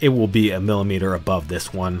 it will be a millimeter above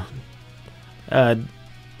this one.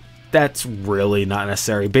 That's really not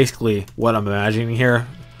necessary. Basically, what I'm imagining here,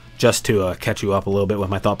 just to catch you up a little bit with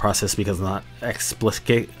my thought process, because I'm not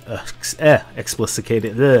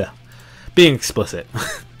being explicit.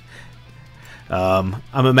 I'm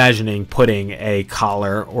imagining putting a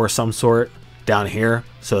collar or some sort down here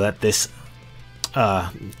so that this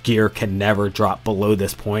gear can never drop below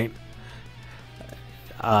this point.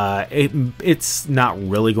 It's not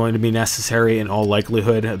really going to be necessary in all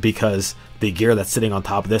likelihood, because the gear that's sitting on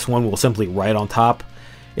top of this one will simply ride on top.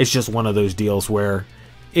 It's just one of those deals where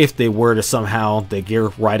if they were to somehow, the gear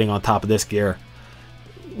riding on top of this gear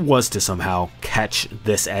was to somehow catch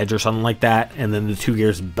this edge or something like that, and then the two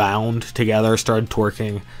gears bound together, started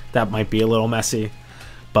torquing, that might be a little messy.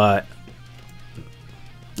 But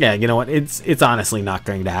yeah, you know what, it's honestly not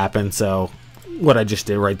going to happen. So what I just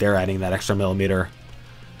did right there, adding that extra millimeter,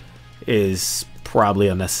 is probably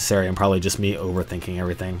unnecessary and probably just me overthinking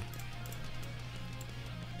everything.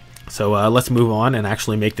 So let's move on and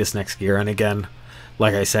actually make this next gear. And again,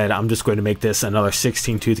 like I said, I'm just going to make this another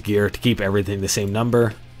 16 tooth gear to keep everything the same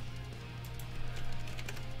number,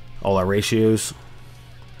 all our ratios.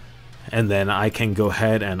 And then I can go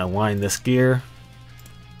ahead and align this gear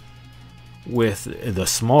with the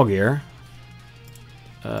small gear.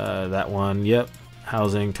 That one, yep,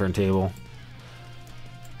 housing, turntable.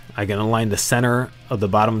 I can align the center of the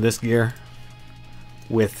bottom of this gear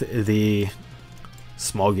with the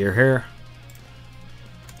small gear here,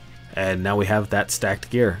 and now we have that stacked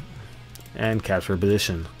gear and capture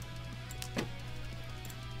position.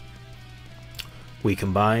 We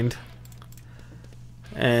combined,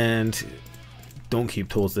 and don't keep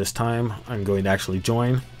tools this time. I'm going to actually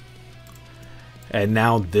join, and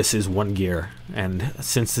now this is one gear. And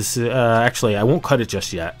since this is actually, I won't cut it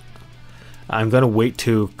just yet. I'm going to wait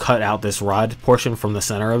to cut out this rod portion from the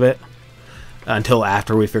center of it until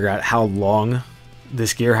after we figure out how long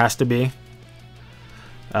this gear has to be.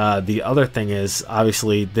 The other thing is,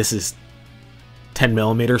 obviously, this is 10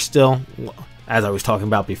 millimeters still, as I was talking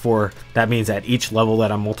about before. That means at each level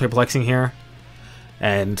that I'm multiplexing here,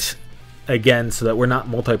 and again, so that we're not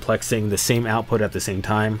multiplexing the same output at the same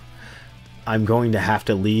time, I'm going to have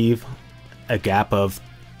to leave a gap of,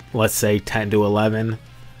 let's say, 10 to 11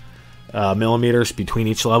 millimeters between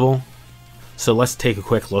each level. So let's take a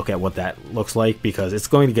quick look at what that looks like, because it's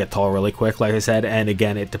going to get tall really quick, like I said, and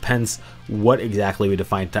again, it depends what exactly we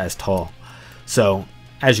define as tall. So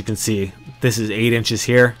as you can see, this is 8 inches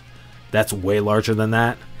here. That's way larger than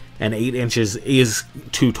that, and 8 inches is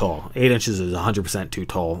too tall. 8 inches is 100% too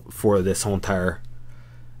tall for this whole entire...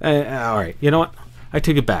 Alright, you know what? I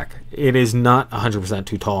take it back. It is not 100%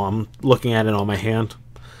 too tall. I'm looking at it on my hand,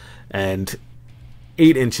 and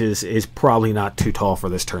 8 inches is probably not too tall for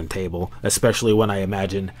this turntable, especially when I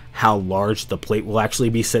imagine how large the plate will actually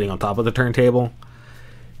be sitting on top of the turntable.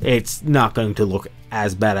 It's not going to look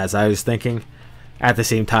as bad as I was thinking. At the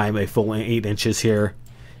same time, a full 8 inches here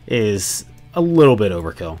is a little bit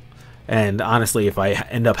overkill. And honestly, if I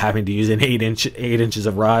end up having to use an 8 inches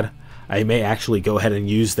of rod, I may actually go ahead and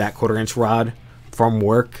use that 1/4 inch rod from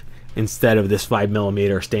work instead of this 5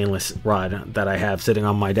 millimeter stainless rod that I have sitting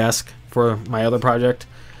on my desk for my other project,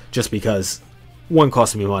 just because one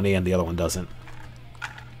costs me money and the other one doesn't.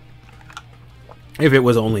 If it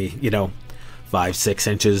was only, you know, 5-6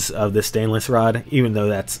 inches of this stainless rod, even though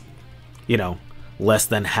that's, you know, less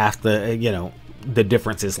than half the, you know, the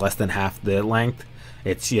difference is less than half the length,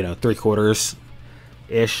 it's, you know, 3/4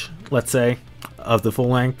 ish, let's say, of the full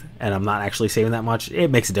length, and I'm not actually saving that much,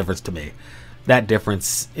 it makes a difference to me. That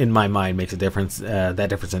difference in my mind makes a difference. That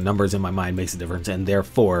difference in numbers in my mind makes a difference, and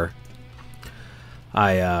therefore,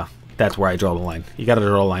 that's where I draw the line. You got to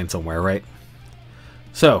draw a line somewhere, right?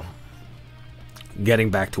 So,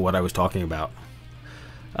 getting back to what I was talking about.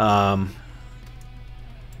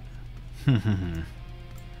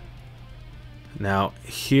 Now,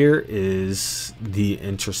 here is the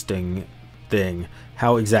interesting thing: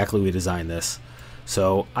 how exactly we design this.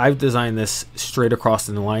 So, I've designed this straight across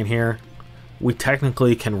the line here. We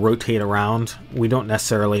technically can rotate around. We don't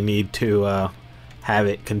necessarily need to have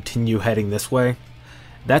it continue heading this way.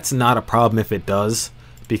 That's not a problem if it does,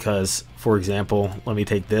 because, for example, let me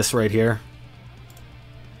take this right here.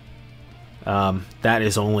 That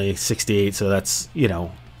is only 68, so that's, you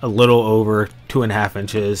know, a little over 2.5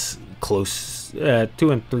 inches, close,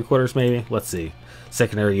 2 3/4 maybe. Let's see,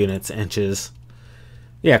 secondary units, inches.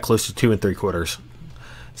 Yeah, close to 2 3/4.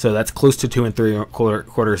 So that's close to 2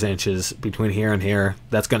 3/4 inches between here and here.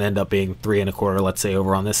 That's going to end up being 3 1/4, let's say,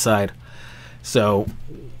 over on this side. So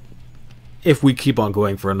if we keep on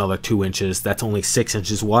going for another 2 inches, that's only 6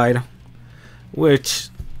 inches wide, which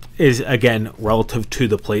is, again, relative to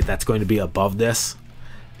the plate that's going to be above this,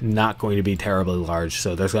 not going to be terribly large.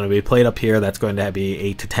 So there's going to be a plate up here that's going to be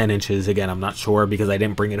 8 to 10 inches. Again, I'm not sure because I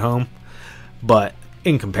didn't bring it home, but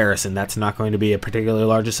in comparison, that's not going to be a particularly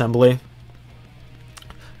large assembly.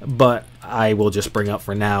 But I will just bring up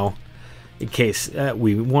for now, in case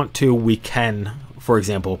we want to, we can, for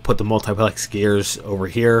example, put the multiplex gears over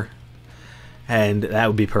here, and that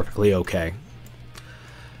would be perfectly okay.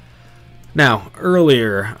 Now,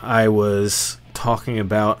 earlier I was talking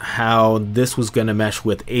about how this was going to mesh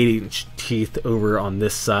with 8-inch teeth over on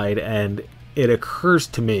this side, and it occurs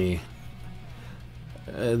to me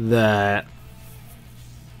that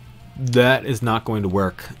that is not going to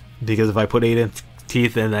work, because if I put 8-inch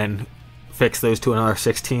teeth and then fix those to another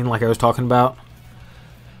 16 like I was talking about,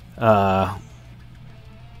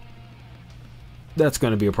 that's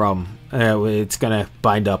going to be a problem. It's going to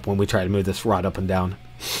bind up when we try to move this rod up and down.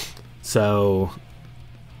 So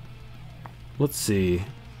let's see.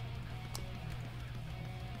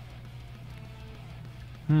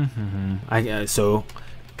 So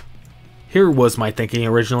here was my thinking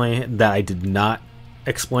originally that I did not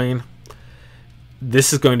explain.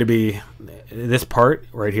 This is going to be, this part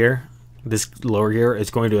right here, this lower gear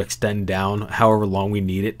is going to extend down however long we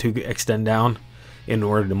need it to extend down in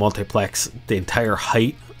order to multiplex the entire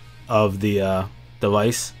height of the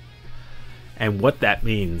device. And what that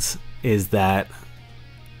means is that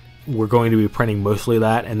we're going to be printing mostly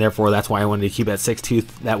that, and therefore that's why I wanted to keep that 6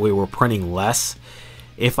 tooth. That way we're printing less.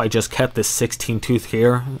 If I just kept this 16 tooth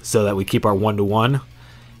here so that we keep our 1-to-1,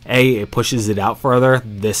 it pushes it out further.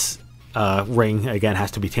 This ring again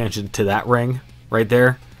has to be tangent to that ring right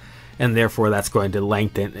there, and therefore that's going to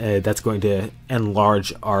lengthen, that's going to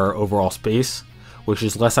enlarge our overall space, which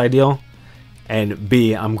is less ideal. And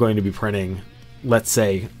B, I'm going to be printing, let's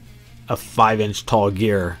say, a 5-inch tall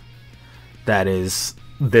gear that is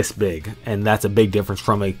this big, and that's a big difference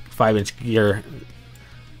from a 5-inch gear,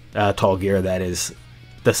 tall gear that is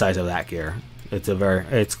the size of that gear.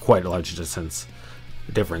 It's quite a large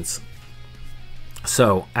difference.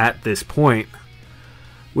 So at this point,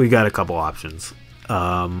 we got a couple options.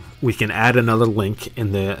 We can add another link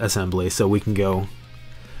in the assembly, so we can go,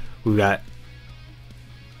 we've got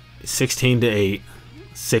 16 to 8,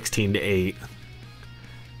 16 to 8,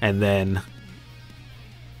 and then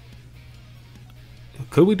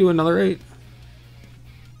could we do another 8?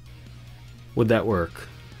 Would that work?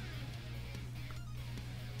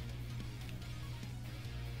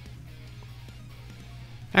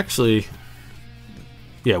 Actually,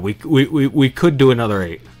 yeah, we could do another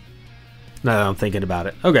 8. Now that I'm thinking about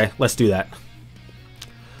it. Okay, let's do that.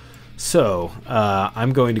 So,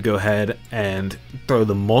 I'm going to go ahead and throw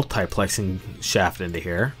the multiplexing shaft into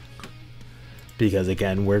here. Because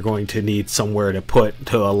again, we're going to need somewhere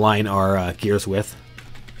to align our gears with.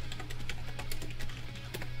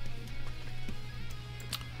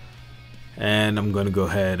 And I'm going to go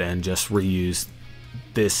ahead and just reuse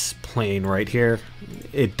this plane right here.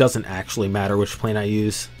 It doesn't actually matter which plane I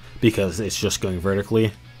use because it's just going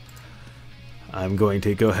vertically. I'm going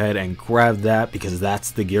to go ahead and grab that because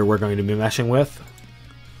that's the gear we're going to be meshing with.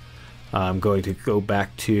 I'm going to go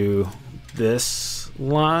back to this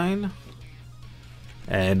line,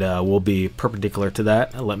 and we'll be perpendicular to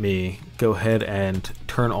that. Let me go ahead and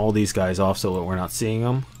turn all these guys off so that we're not seeing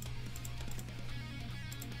them.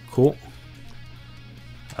 Cool.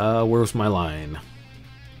 Where's my line?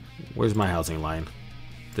 Where's my housing line?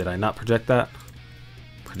 Did I not project that?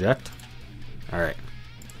 Project? Alright.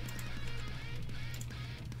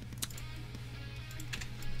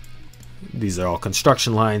 These are all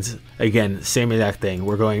construction lines. Again, same exact thing.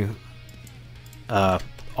 We're going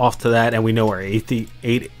off to that, and we know our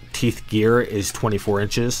 8 teeth gear is 24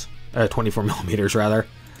 inches, 24 millimeters rather.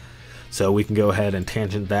 So we can go ahead and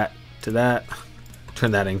tangent that to that,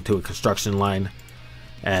 turn that into a construction line,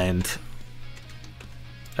 and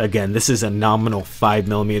again, this is a nominal 5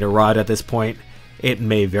 millimeter rod at this point. It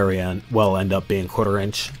may very well end up being 1/4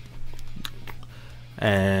 inch.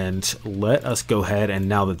 And let us go ahead, and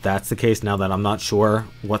now that that's the case, now that I'm not sure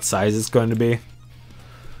what size it's going to be,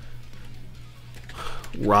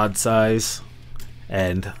 rod size,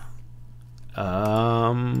 and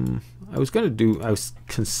I was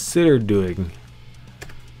considered doing,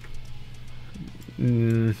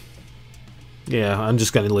 yeah, I'm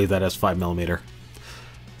just going to leave that as 5 millimeter.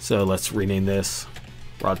 So let's rename this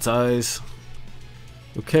rod size.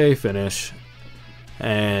 Okay, finish.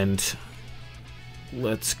 And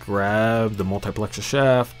let's grab the multiplexer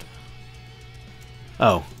shaft.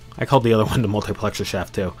 Oh, I called the other one the multiplexer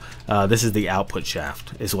shaft too. This is the output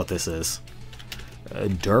shaft, is what this is.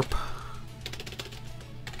 Derp.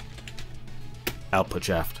 Output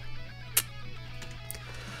shaft.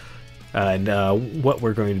 And what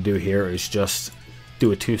we're going to do here is just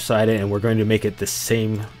do a two-sided, and we're going to make it the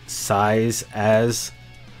same size as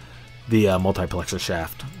the multiplexer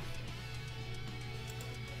shaft.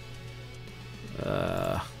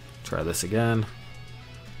 Try this again.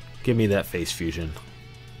 Give me that face fusion.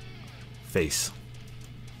 Face.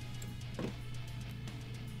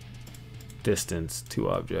 Distance to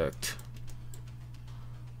object.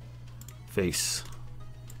 Face.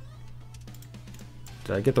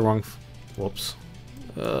 Did I get the wrong? Whoops.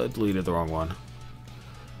 Deleted the wrong one.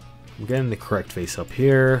 I'm getting the correct face up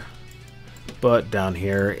here, but down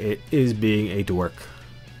here it is being a dork.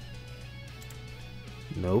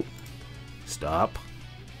 Nope. Stop.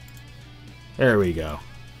 There we go.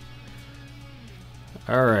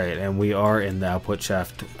 Alright, and we are in the output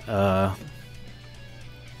shaft.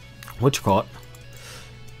 What you call it?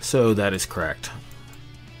 So that is correct.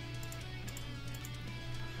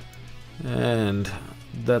 And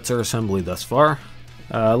that's our assembly thus far.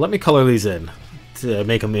 Let me color these in to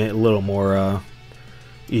make them a little more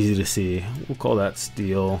easy to see. We'll call that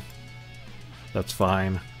steel. That's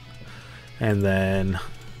fine. And then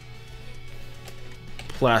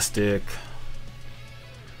plastic.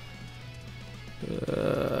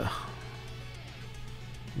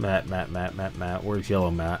 Matte. Where's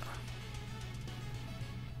yellow matte?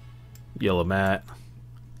 Yellow matte.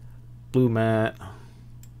 Blue matte.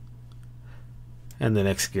 And the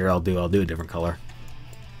next gear I'll do a different color.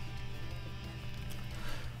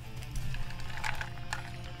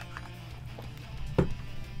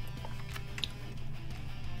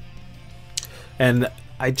 And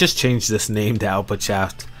I just changed this name to output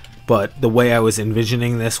shaft, but the way I was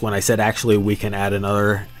envisioning this when I said actually we can add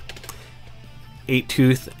another 8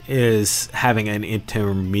 tooth is having an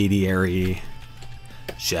intermediary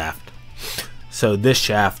shaft. So this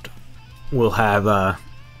shaft will have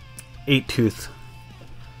 8 tooth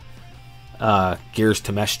gears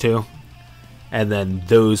to mesh to, and then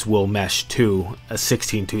those will mesh to a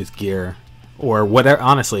 16 tooth gear, or whatever.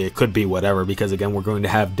 Honestly, it could be whatever, because again, we're going to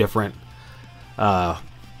have different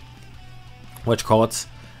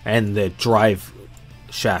and the drive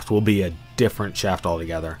shaft will be a different shaft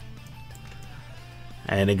altogether.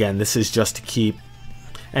 And again, this is just to keep,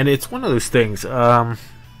 and it's one of those things, I'm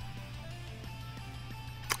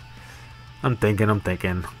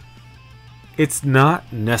thinking it's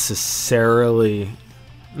not necessarily,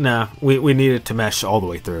 we need it to mesh all the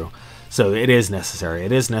way through, so it is necessary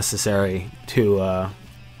to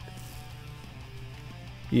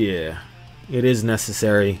it is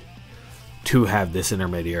necessary to have this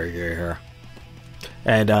intermediary gear here.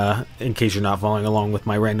 And in case you're not following along with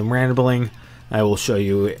my random rambling, I will show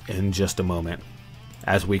you in just a moment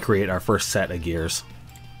as we create our first set of gears.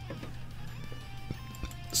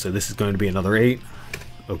 So this is going to be another 8.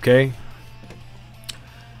 Okay.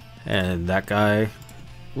 And that guy,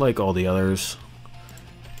 like all the others,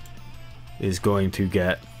 is going to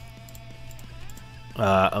get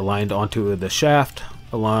aligned onto the shaft.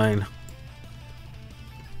 Align.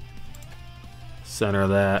 Center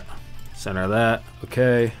that,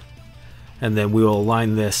 okay, and then we will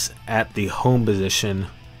align this at the home position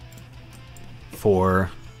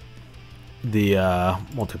for the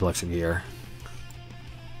multiplexer gear,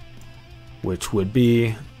 which would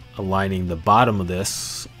be aligning the bottom of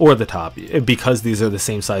this or the top, because these are the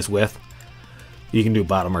same size width. You can do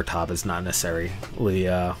bottom or top, it's not necessarily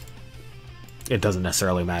it doesn't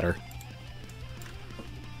necessarily matter.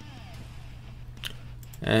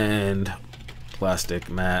 And plastic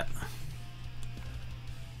matte,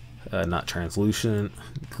 not translucent,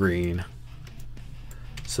 green.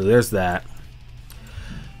 So there's that.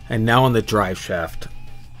 And now on the drive shaft,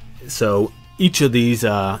 so each of these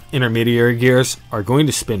intermediary gears are going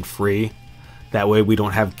to spin free. That way we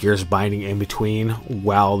don't have gears binding in between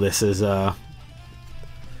while this is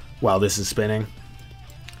spinning.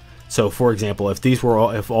 So for example,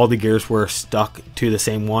 if all the gears were stuck to the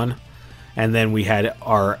same one, and then we had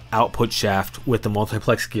our output shaft with the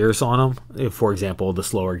multiplex gears on them, if, for example, the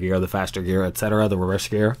slower gear, the faster gear, etc., the reverse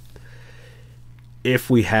gear. If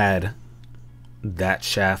we had that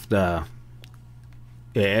shaft,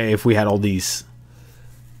 if we had all these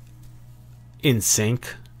in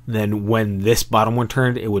sync, then when this bottom one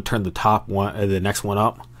turned, it would turn the top one, the next one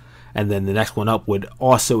up, and then the next one up would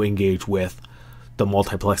also engage with the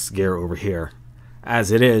multiplex gear over here.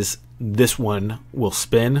 As it is, this one will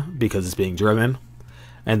spin because it's being driven,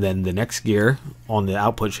 and then the next gear on the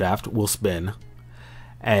output shaft will spin,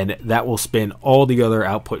 and that will spin all the other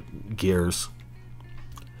output gears,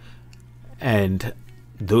 and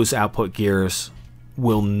those output gears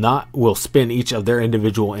will spin each of their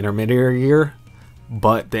individual intermediary gear,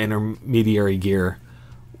 but the intermediary gear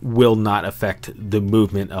will not affect the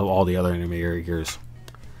movement of all the other intermediary gears.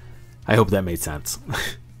 I hope that made sense.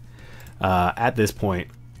 At this point,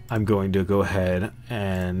 I'm going to go ahead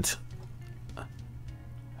and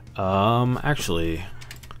actually,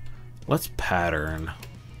 let's pattern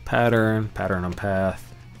on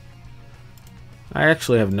path. I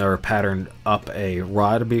actually have never patterned up a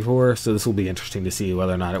rod before, so this will be interesting to see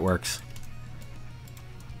whether or not it works.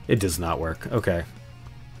 It does not work. Okay.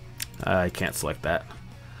 I can't select that.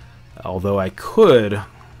 Although I could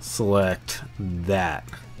select that.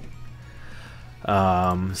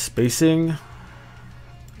 Spacing,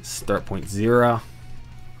 start point 0,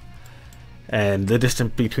 and the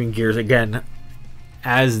distance between gears, again,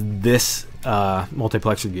 as this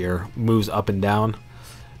multiplexer gear moves up and down,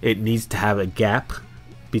 it needs to have a gap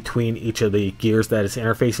between each of the gears that it's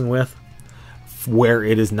interfacing with, where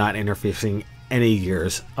it is not interfacing any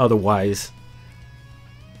gears. Otherwise,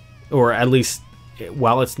 or at least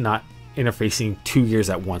while it's not interfacing 2 gears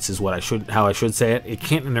at once, is how I should say it. It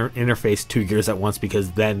can't interface 2 gears at once,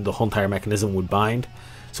 because then the whole entire mechanism would bind.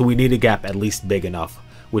 So we need a gap at least big enough,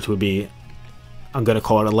 which would be, I'm going to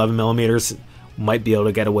call it 11 millimeters. Might be able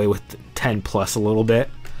to get away with 10 plus a little bit,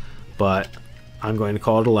 but I'm going to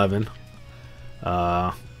call it 11.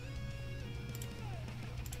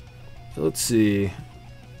 Let's see.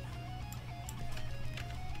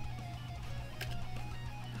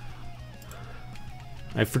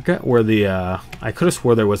 I forget where the I could have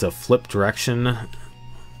swore there was a flip direction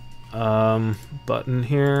button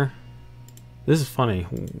here. This is funny.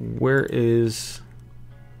 Where is...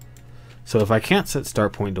 So if I can't set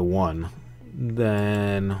start point to 1,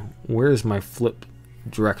 then where's my flip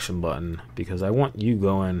direction button? Because I want you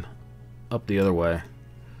going up the other way.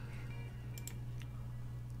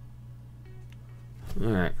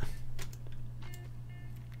 Alright.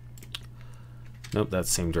 Nope, that's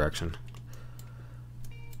the same direction.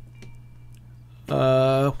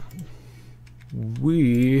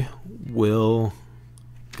 We will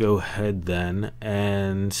go ahead then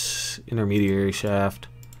and intermediary shaft,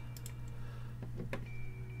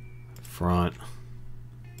 front,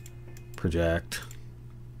 project,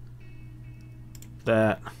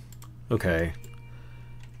 that, okay,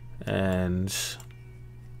 and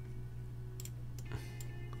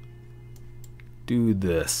do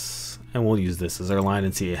this, and we'll use this as our line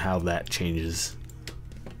and see how that changes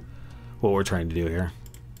what we're trying to do here.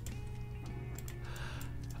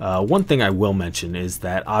 One thing I will mention is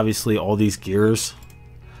that obviously all these gears,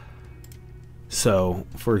 so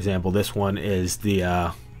for example this one is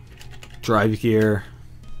the drive gear.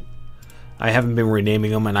 I haven't been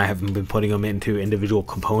renaming them and I haven't been putting them into individual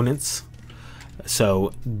components.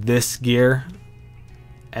 So this gear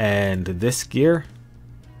and this gear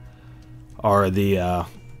are the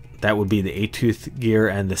that would be the 8-tooth gear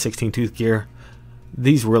and the 16-tooth gear.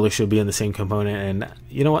 These really should be in the same component, and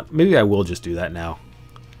you know what, maybe I will just do that now.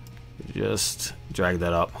 Just drag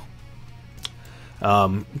that up.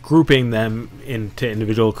 Grouping them into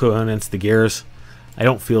individual components, the gears, I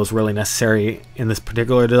don't feel is really necessary in this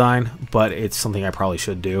particular design, but it's something I probably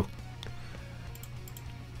should do.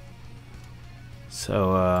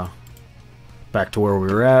 So back to where we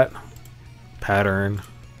were at. Pattern,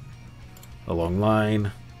 a long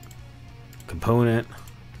line, component,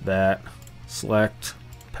 that, select,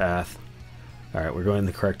 path. Alright, we're going in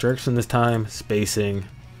the correct direction this time. Spacing,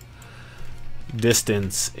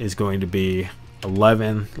 distance is going to be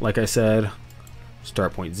 11, like I said.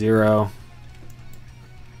 Start point 0.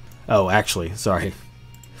 Oh, actually, sorry.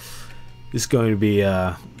 This is going to be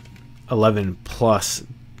 11 plus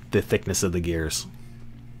the thickness of the gears.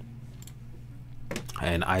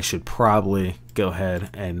 And I should probably go ahead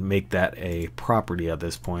and make that a property at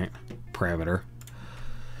this point, parameter.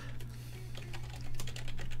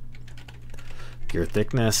 Gear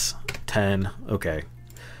thickness 10. Okay,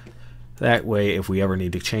 that way if we ever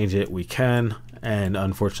need to change it we can. And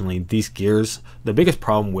unfortunately these gears, the biggest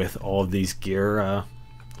problem with all of these gear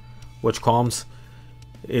columns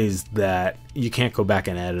is that you can't go back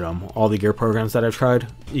and edit them. All the gear programs that I've tried,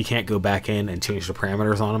 you can't go back in and change the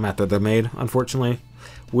parameters on them after they're made, unfortunately,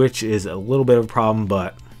 which is a little bit of a problem,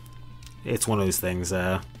 but it's one of those things.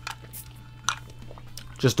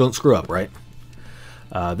 Just don't screw up, right?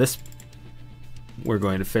 This, we're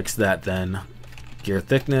going to fix that then. Gear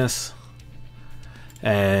thickness,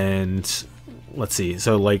 and let's see.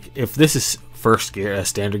 So like if this is first gear,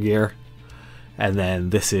 standard gear, and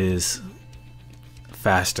then this is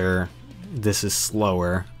faster, this is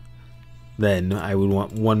slower, then I would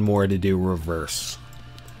want one more to do reverse.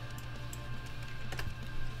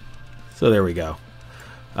 So there we go.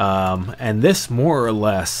 And this more or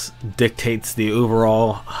less dictates the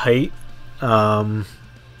overall height.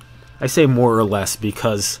 I say more or less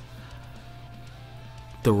because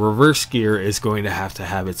the reverse gear is going to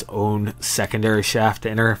have its own secondary shaft to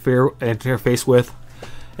interface with,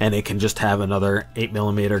 and it can just have another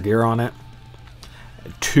 8mm gear on it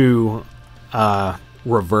to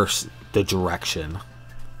reverse the direction.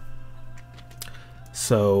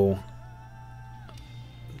 So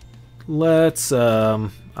let's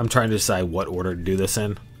I'm trying to decide what order to do this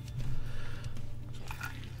in.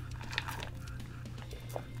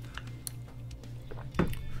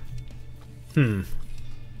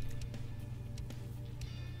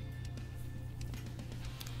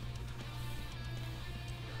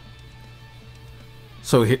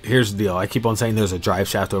 So here's the deal. I keep on saying there's a drive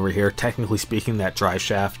shaft over here. Technically speaking, that drive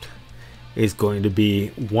shaft is going to be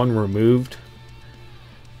one removed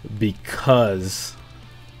because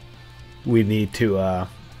we need to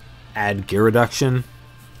add gear reduction.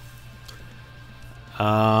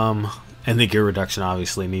 And the gear reduction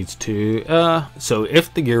obviously needs to... so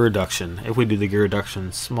if we do the gear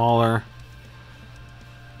reduction smaller,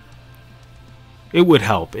 it would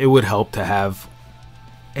help. It would help to have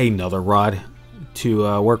another rod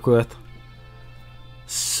to work with.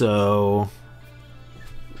 So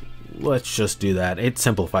let's just do that. It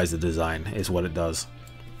simplifies the design is what it does.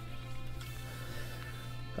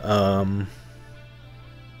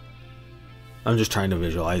 I'm just trying to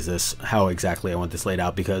visualize this, how exactly I want this laid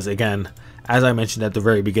out, because again, as I mentioned at the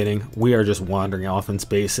very beginning, we are just wandering off in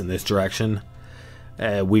space in this direction.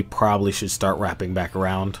 We probably should start wrapping back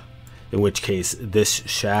around, in which case this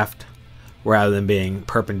shaft, rather than being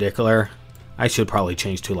perpendicular, I should probably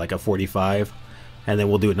change to like a 45, and then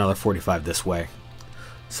we'll do another 45 this way.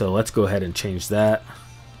 So let's go ahead and change that.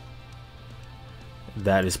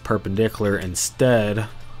 That is perpendicular instead.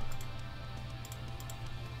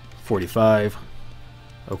 45.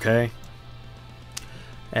 Okay.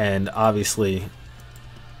 And obviously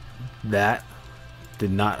that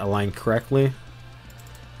did not align correctly.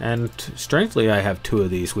 And strangely, I have two of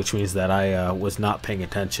these, which means that I was not paying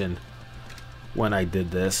attention when I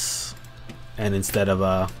did this. And instead of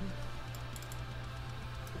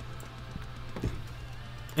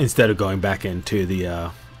going back into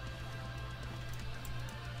the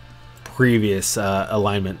previous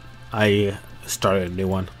alignment, I started a new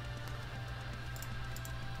one.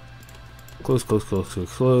 Close, close, close,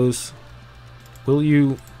 close, close. Will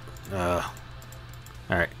you?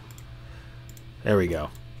 Alright. There we go.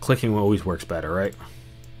 Clicking always works better, right?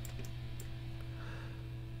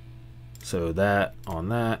 So that on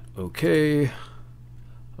that. Okay.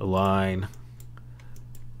 Align.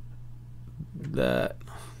 That.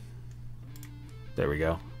 There we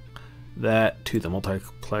go. That to the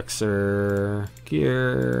multiplexer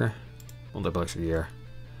gear. Multiplexer gear.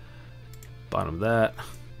 Bottom of that.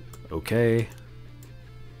 Okay.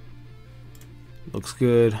 Looks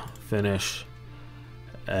good. Finish.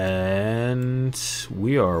 And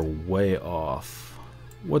we are way off.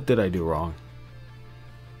 What did I do wrong?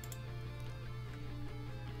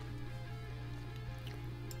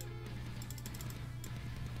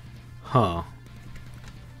 Huh.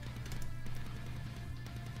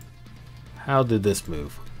 How did this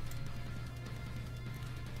move?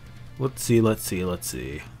 Let's see, let's see, let's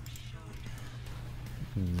see.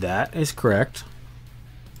 That is correct.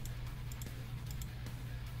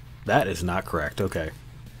 That is not correct. Okay.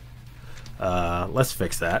 Let's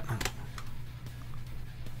fix that.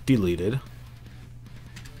 Deleted.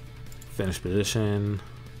 Finish position.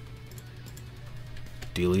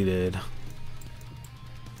 Deleted.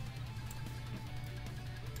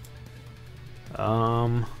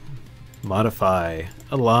 Modify.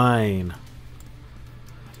 Align.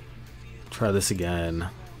 Try this again.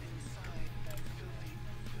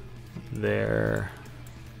 There.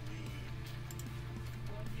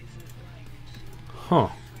 Huh.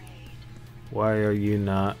 Why are you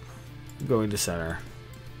not going to center?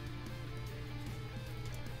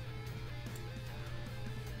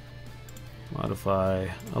 Modify.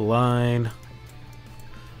 Align.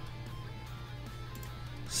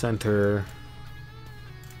 Center.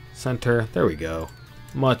 Center. There we go.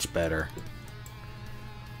 Much better.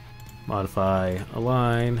 Modify.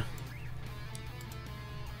 Align.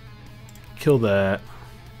 Kill that.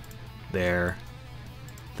 There.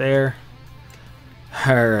 There.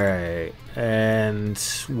 Alright. And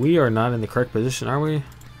we are not in the correct position, are we?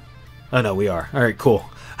 Oh no, we are. Alright, cool.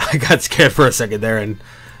 I got scared for a second there and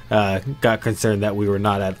got concerned that we were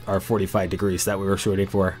not at our 45 degrees that we were shooting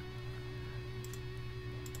for.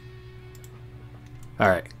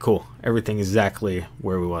 Alright, cool. Everything exactly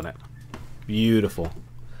where we want it. Beautiful.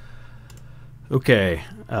 Okay,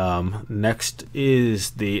 next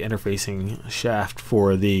is the interfacing shaft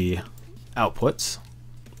for the outputs.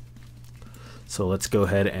 So let's go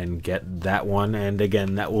ahead and get that one, and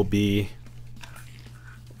again that will be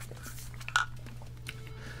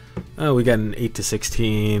we got an 8 to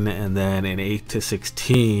 16 and then an 8 to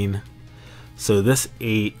 16. So this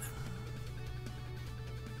 8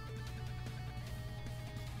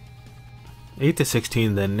 to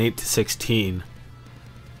 16, then 8 to 16.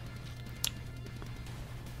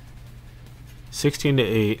 16 to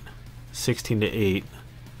 8, 16 to 8.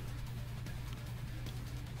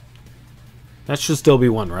 That should still be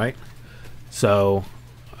 1, right? So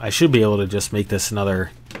I should be able to just make this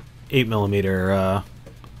another 8mm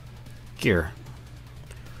gear.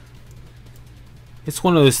 It's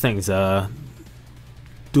one of those things,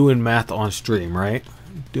 doing math on stream, right?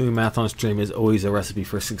 Doing math on stream is always a recipe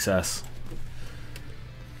for success.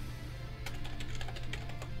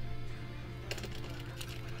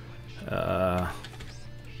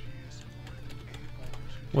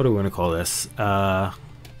 What do we want to call this?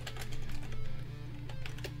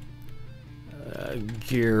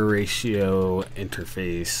 Gear ratio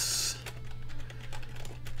interface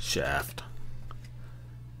shaft.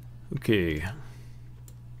 Okay.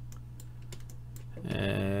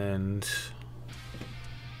 And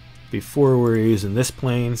before we're using this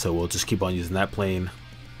plane, so we'll just keep on using that plane,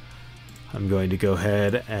 I'm going to go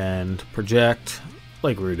ahead and project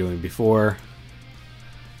like we were doing before.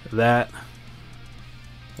 that,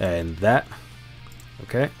 and that.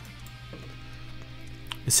 Okay.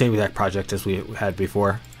 The same exact project as we had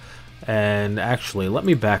before. And actually, let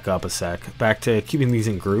me back up a sec. Back to keeping these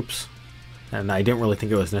in groups. And I didn't really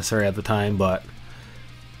think it was necessary at the time, but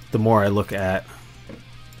the more I look at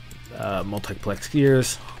multiplex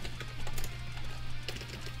gears,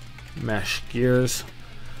 mesh gears,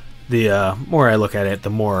 the more I look at it, the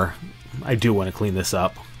more I do want to clean this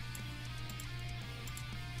up.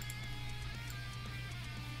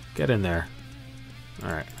 Get in there.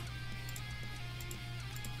 Alright.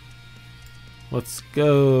 Let's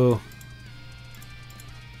go.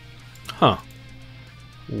 Huh.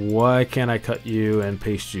 Why can't I cut you and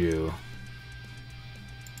paste you?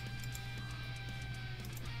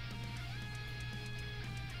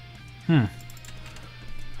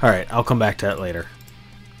 Alright, I'll come back to that later.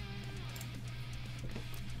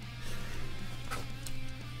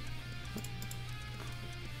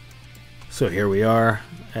 So here we are,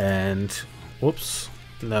 and whoops,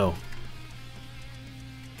 no.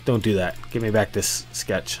 Don't do that. Give me back this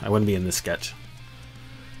sketch. I wouldn't be in this sketch.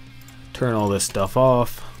 Turn all this stuff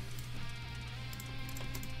off.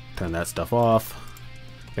 Turn that stuff off.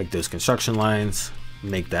 Make those construction lines.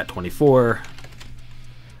 Make that 24.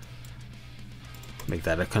 Make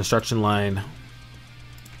that a construction line.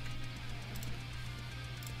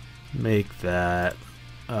 Make that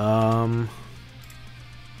I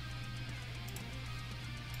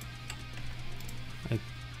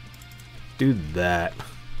do that,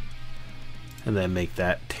 and then make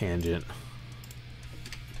that tangent.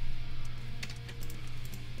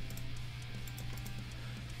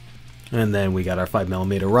 And then we got our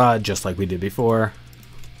 5mm rod, just like we did before.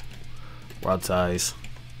 Rod size.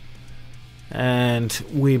 And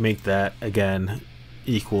we make that, again,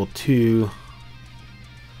 equal to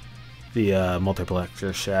the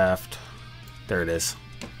multiplexer shaft. There it is.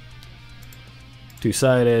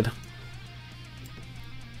 Two-sided.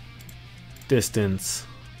 Distance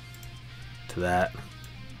to that.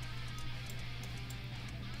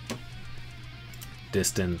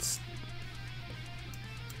 Distance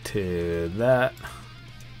to that.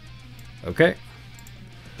 Okay.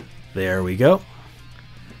 There we go.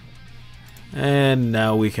 And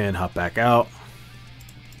now we can hop back out.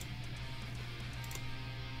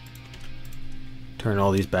 Turn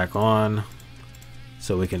all these back on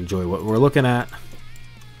so we can enjoy what we're looking at.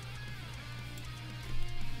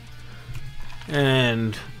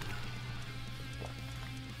 And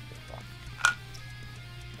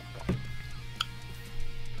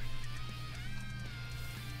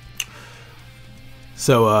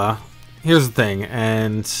so here's the thing,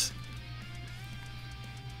 and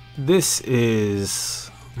this is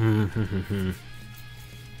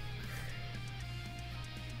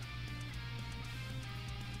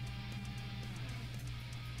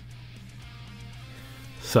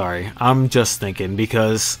sorry, I'm just thinking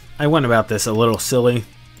because I went about this a little silly.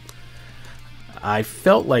 I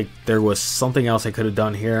felt like there was something else I could have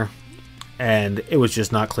done here, and it was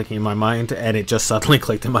just not clicking in my mind, and it just suddenly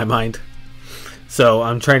clicked in my mind. So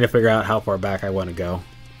I'm trying to figure out how far back I want to go.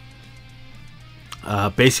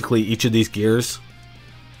 Basically, each of these gears,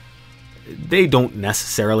 they don't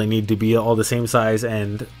necessarily need to be all the same size,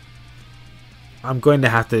 and I'm going to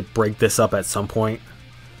have to break this up at some point.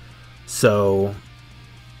 So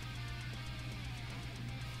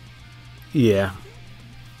yeah,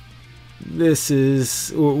 this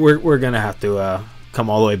is, we're gonna have to come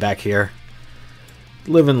all the way back here.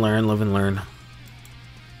 Live and learn, live and learn.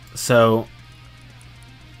 So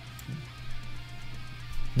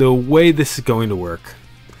the way this is going to work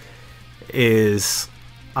is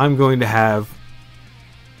I'm going to have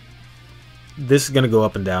this is going to go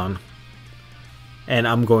up and down, and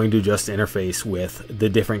I'm going to just interface with the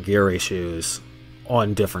different gear ratios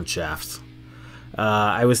on different shafts.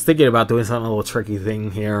 I was thinking about doing something a little tricky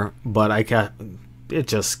thing here, but it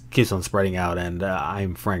just keeps on spreading out, and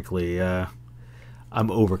I'm frankly I'm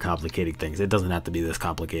overcomplicating things. It doesn't have to be this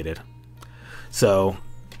complicated. So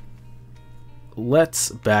let's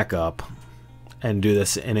back up and do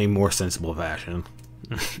this in a more sensible fashion.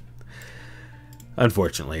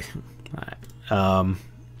 Unfortunately,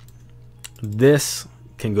 this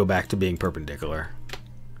can go back to being perpendicular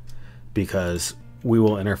because we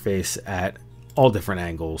will interface at all different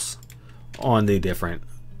angles on the different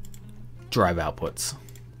drive outputs.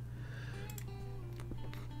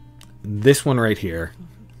 This one right here,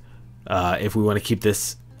 if we want to keep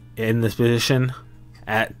this in this position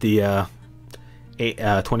at the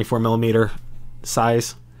 24mm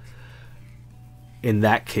size, in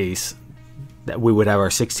that case that we would have our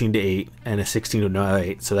 16:8 and a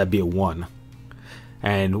 16:8, so that'd be a 1,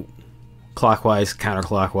 and clockwise,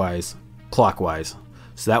 counterclockwise, clockwise.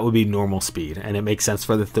 So that would be normal speed, and it makes sense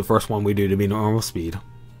for the first one we do to be normal speed.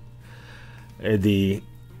 The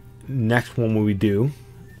next one we do,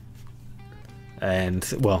 and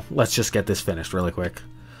well, let's just get this finished really quick.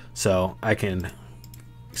 So I can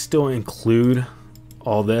still include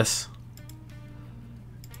all this.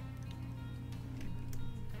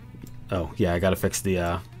 Oh yeah, I gotta fix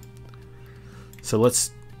the so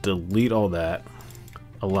let's delete all that,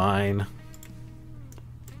 align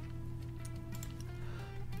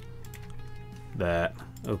that,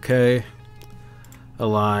 okay,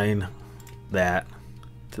 align that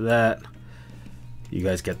to that. You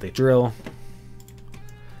guys get the drill.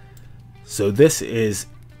 So this is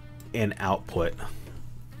an output,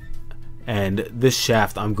 and this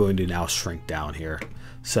shaft I'm going to now shrink down here.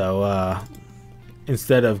 So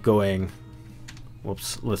instead of going,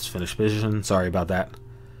 whoops, let's finish position, sorry about that.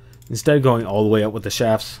 Instead of going all the way up with the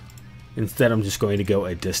shafts, instead I'm just going to go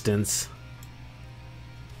a distance.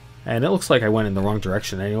 And it looks like I went in the wrong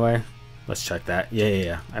direction anyway. Let's check that.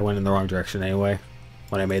 Yeah. I went in the wrong direction anyway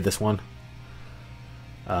when I made this one.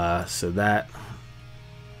 So that...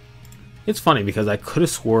 It's funny because I could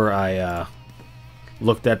have swore I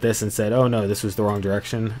looked at this and said, oh no, this was the wrong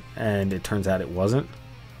direction. And it turns out it wasn't.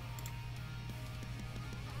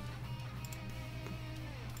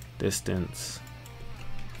 Distance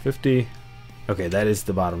 50. Okay, that is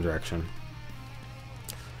the bottom direction.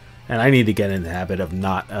 And I need to get in the habit of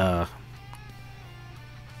not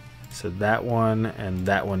so that one and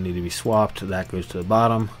that one need to be swapped. That goes to the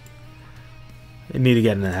bottom. I need to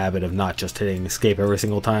get in the habit of not just hitting escape every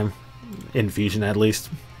single time, in Fusion at least,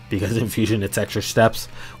 because in Fusion it's extra steps.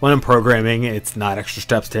 When I'm programming, it's not extra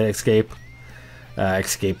steps to hit escape.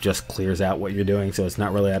 Escape just clears out what you're doing, so it's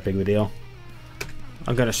not really that big of a deal.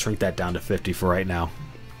 I'm gonna shrink that down to 50 for right now.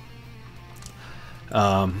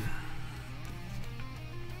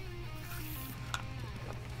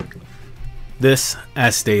 This,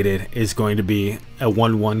 as stated, is going to be a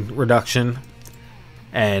 1-1 reduction,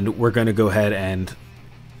 and we're going to go ahead and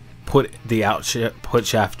put the output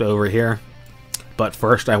shaft over here. But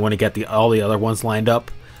first, I want to get all the other ones lined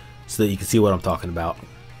up so that you can see what I'm talking about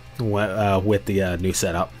with the new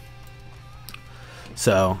setup.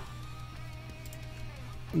 So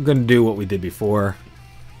I'm going to do what we did before.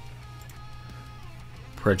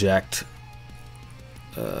 Project.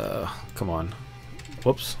 Come on.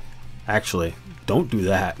 Whoops. Actually, don't do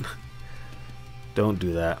that. Don't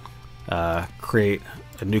do that. Create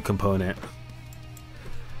a new component.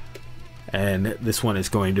 And this one is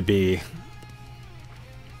going to be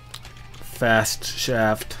fast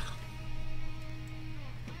shaft.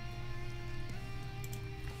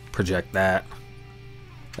 Project that.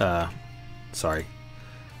 Sorry.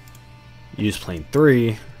 Use plane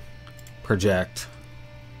 3. Project.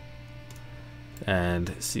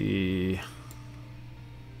 And see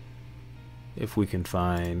if we can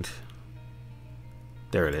find,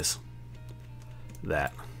 there it is,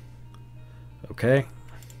 that. Okay.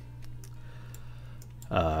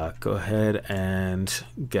 Go ahead and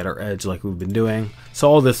get our edge like we've been doing. So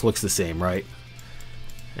all this looks the same, right?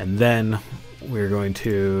 And then we're going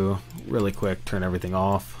to really quick turn everything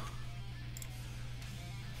off.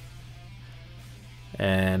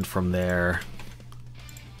 And from there,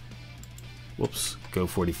 whoops, go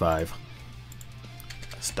 45.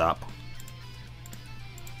 Stop.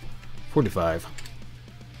 45.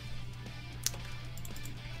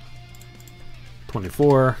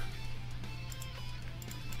 24.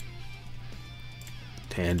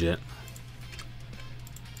 Tangent.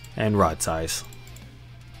 And rod size.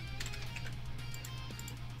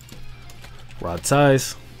 Rod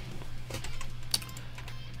size.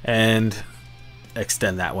 And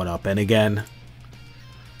extend that one up. And again,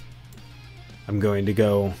 I'm going to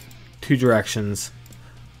go 2 directions.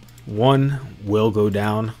 One will go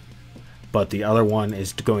down, but the other one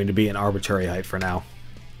is going to be an arbitrary height for now.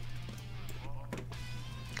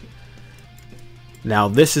 Now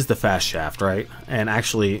this is the fast shaft, right? And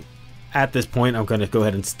actually, at this point, I'm going to go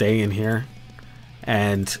ahead and stay in here.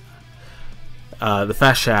 And the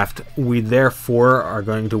fast shaft, we therefore are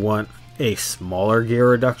going to want a smaller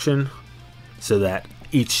gear reduction, so that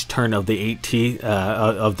each turn of the 8 teeth,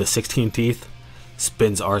 of the 16 teeth,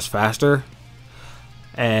 spins ours faster.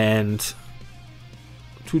 And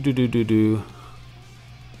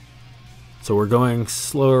so we're going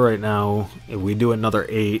slower right now. If we do another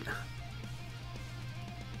 8,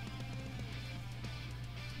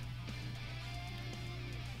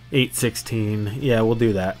 eight 16, yeah, we'll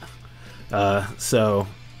do that. So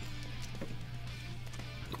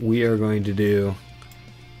we are going to do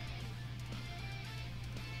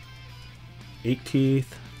 8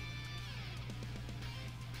 teeth,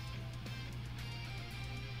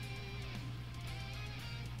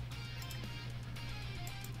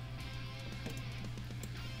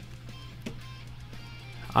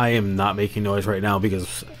 I am not making noise right now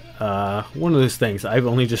because one of those things, I've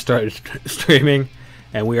only just started streaming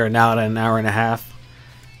and we are now at an hour and a half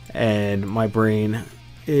and my brain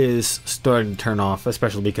is starting to turn off,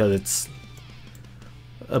 especially because it's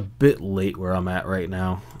a bit late where I'm at right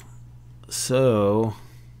now. So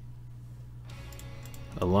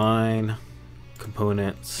align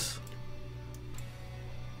components.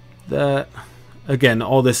 That again,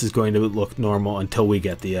 all this is going to look normal until we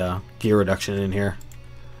get the gear reduction in here.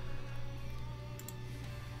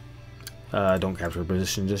 Don't capture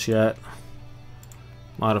position just yet.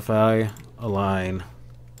 Modify, align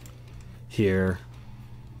here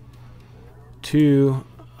to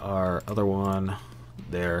our other one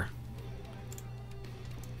there.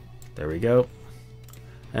 There we go.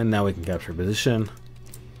 And now we can capture position.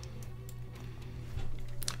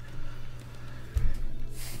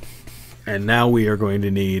 And now we are going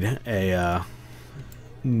to need a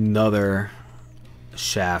another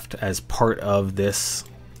shaft as part of this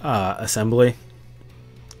assembly.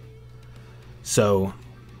 So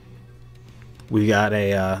we got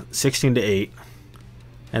a 16 to 8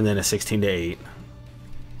 and then a 16 to 8.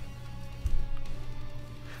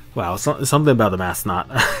 Wow, something about the math's not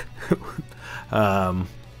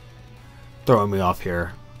throwing me off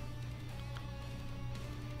here.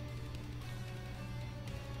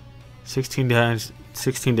 16 to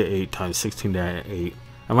 8 times 16 to 8.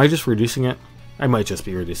 Am I just reducing it? I might just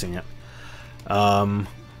be reducing it.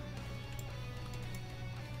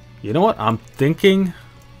 You know what? I'm thinking.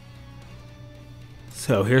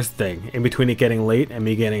 So here's the thing. In between it getting late and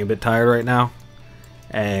me getting a bit tired right now,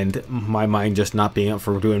 and my mind just not being up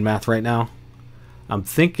for doing math right now, I'm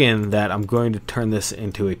thinking that I'm going to turn this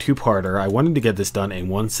into a two-parter. I wanted to get this done in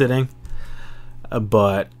one sitting,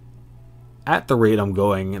 but at the rate I'm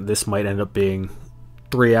going, this might end up being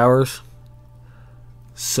 3 hours.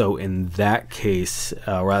 So in that case,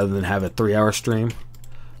 rather than have a 3-hour stream,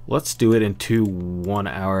 let's do it in two 1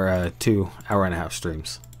 hour, 2 hour and a half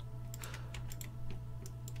streams.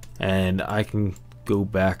 And I can go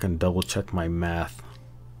back and double check my math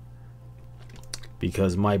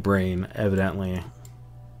because my brain evidently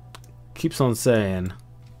keeps on saying.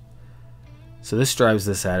 So this drives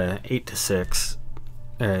this at an 8 to 6.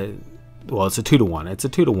 Well, it's a 2 to 1. It's a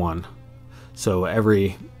 2 to 1. So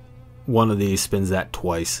every one of these spins that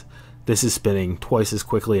twice. This is spinning twice as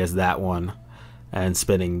quickly as that one, and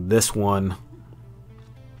spinning this one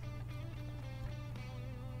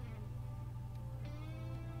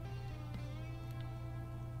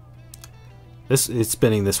it's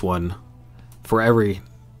spinning this one for every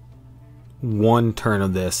one turn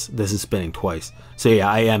of this. This is spinning twice. So yeah,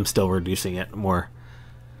 I am still reducing it more.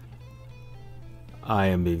 I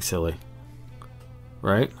am being silly,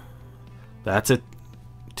 right? That's a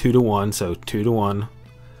 2 to 1, so 2 to 1.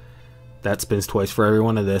 That spins twice for every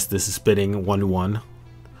one of this. This is spinning 1 to 1,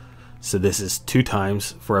 so this is 2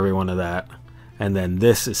 times for every one of that, and then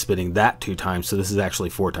this is spinning that 2 times, so this is actually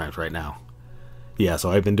 4 times right now. Yeah,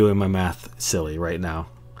 so I've been doing my math silly right now.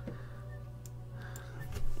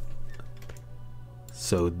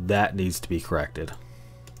 So that needs to be corrected.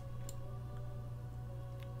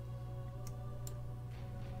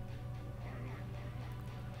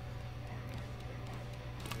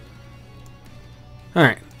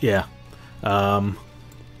 Alright, yeah.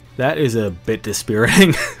 That is a bit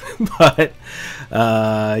dispiriting, but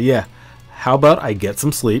yeah. How about I get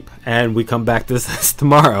some sleep and we come back to this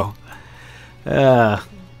tomorrow?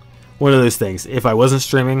 One of those things. If I wasn't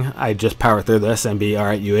streaming, I'd just power through this and be,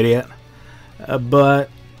 alright, you idiot. But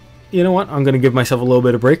you know what? I'm going to give myself a little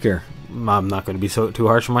bit of break here. I'm not going to be too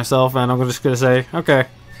harsh on myself, and I'm just going to say, okay,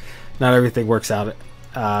 not everything works out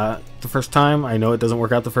the first time. I know it doesn't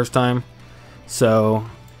work out the first time. So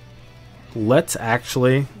let's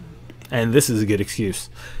actually, and this is a good excuse.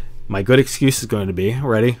 My good excuse is going to be,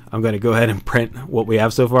 ready? I'm going to go ahead and print what we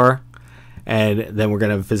have so far, and then we're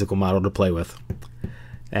going to have a physical model to play with.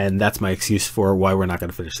 And that's my excuse for why we're not going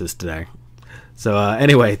to finish this today. So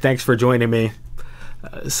anyway, thanks for joining me.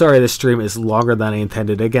 Sorry this stream is longer than I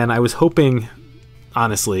intended. Again, I was hoping,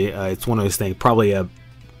 honestly, it's one of those things, probably a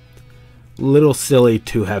little silly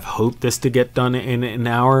to have hoped this to get done in an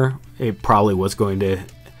hour. It probably was going to,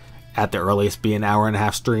 at the earliest, be an hour and a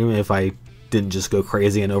half stream if I didn't just go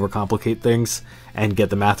crazy and overcomplicate things and get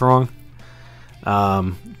the math wrong.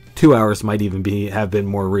 2 hours might even have been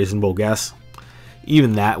more reasonable guess.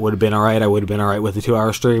 Even that would have been alright. I would have been alright with a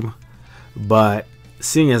 2-hour stream. But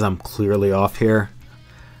seeing as I'm clearly off here,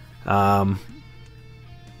 yeah,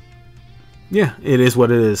 it is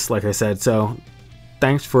what it is, like I said. So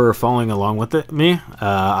thanks for following along with me.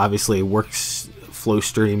 Obviously, workflow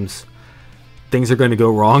streams things are going to go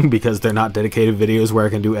wrong because they're not dedicated videos where I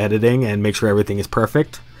can do editing and make sure everything is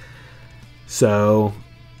perfect. So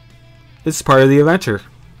this is part of the adventure.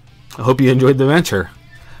 I hope you enjoyed the adventure.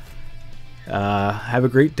 Have a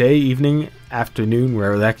great day, evening, afternoon,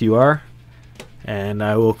 wherever the heck you are. And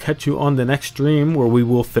I will catch you on the next stream where we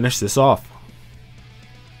will finish this off.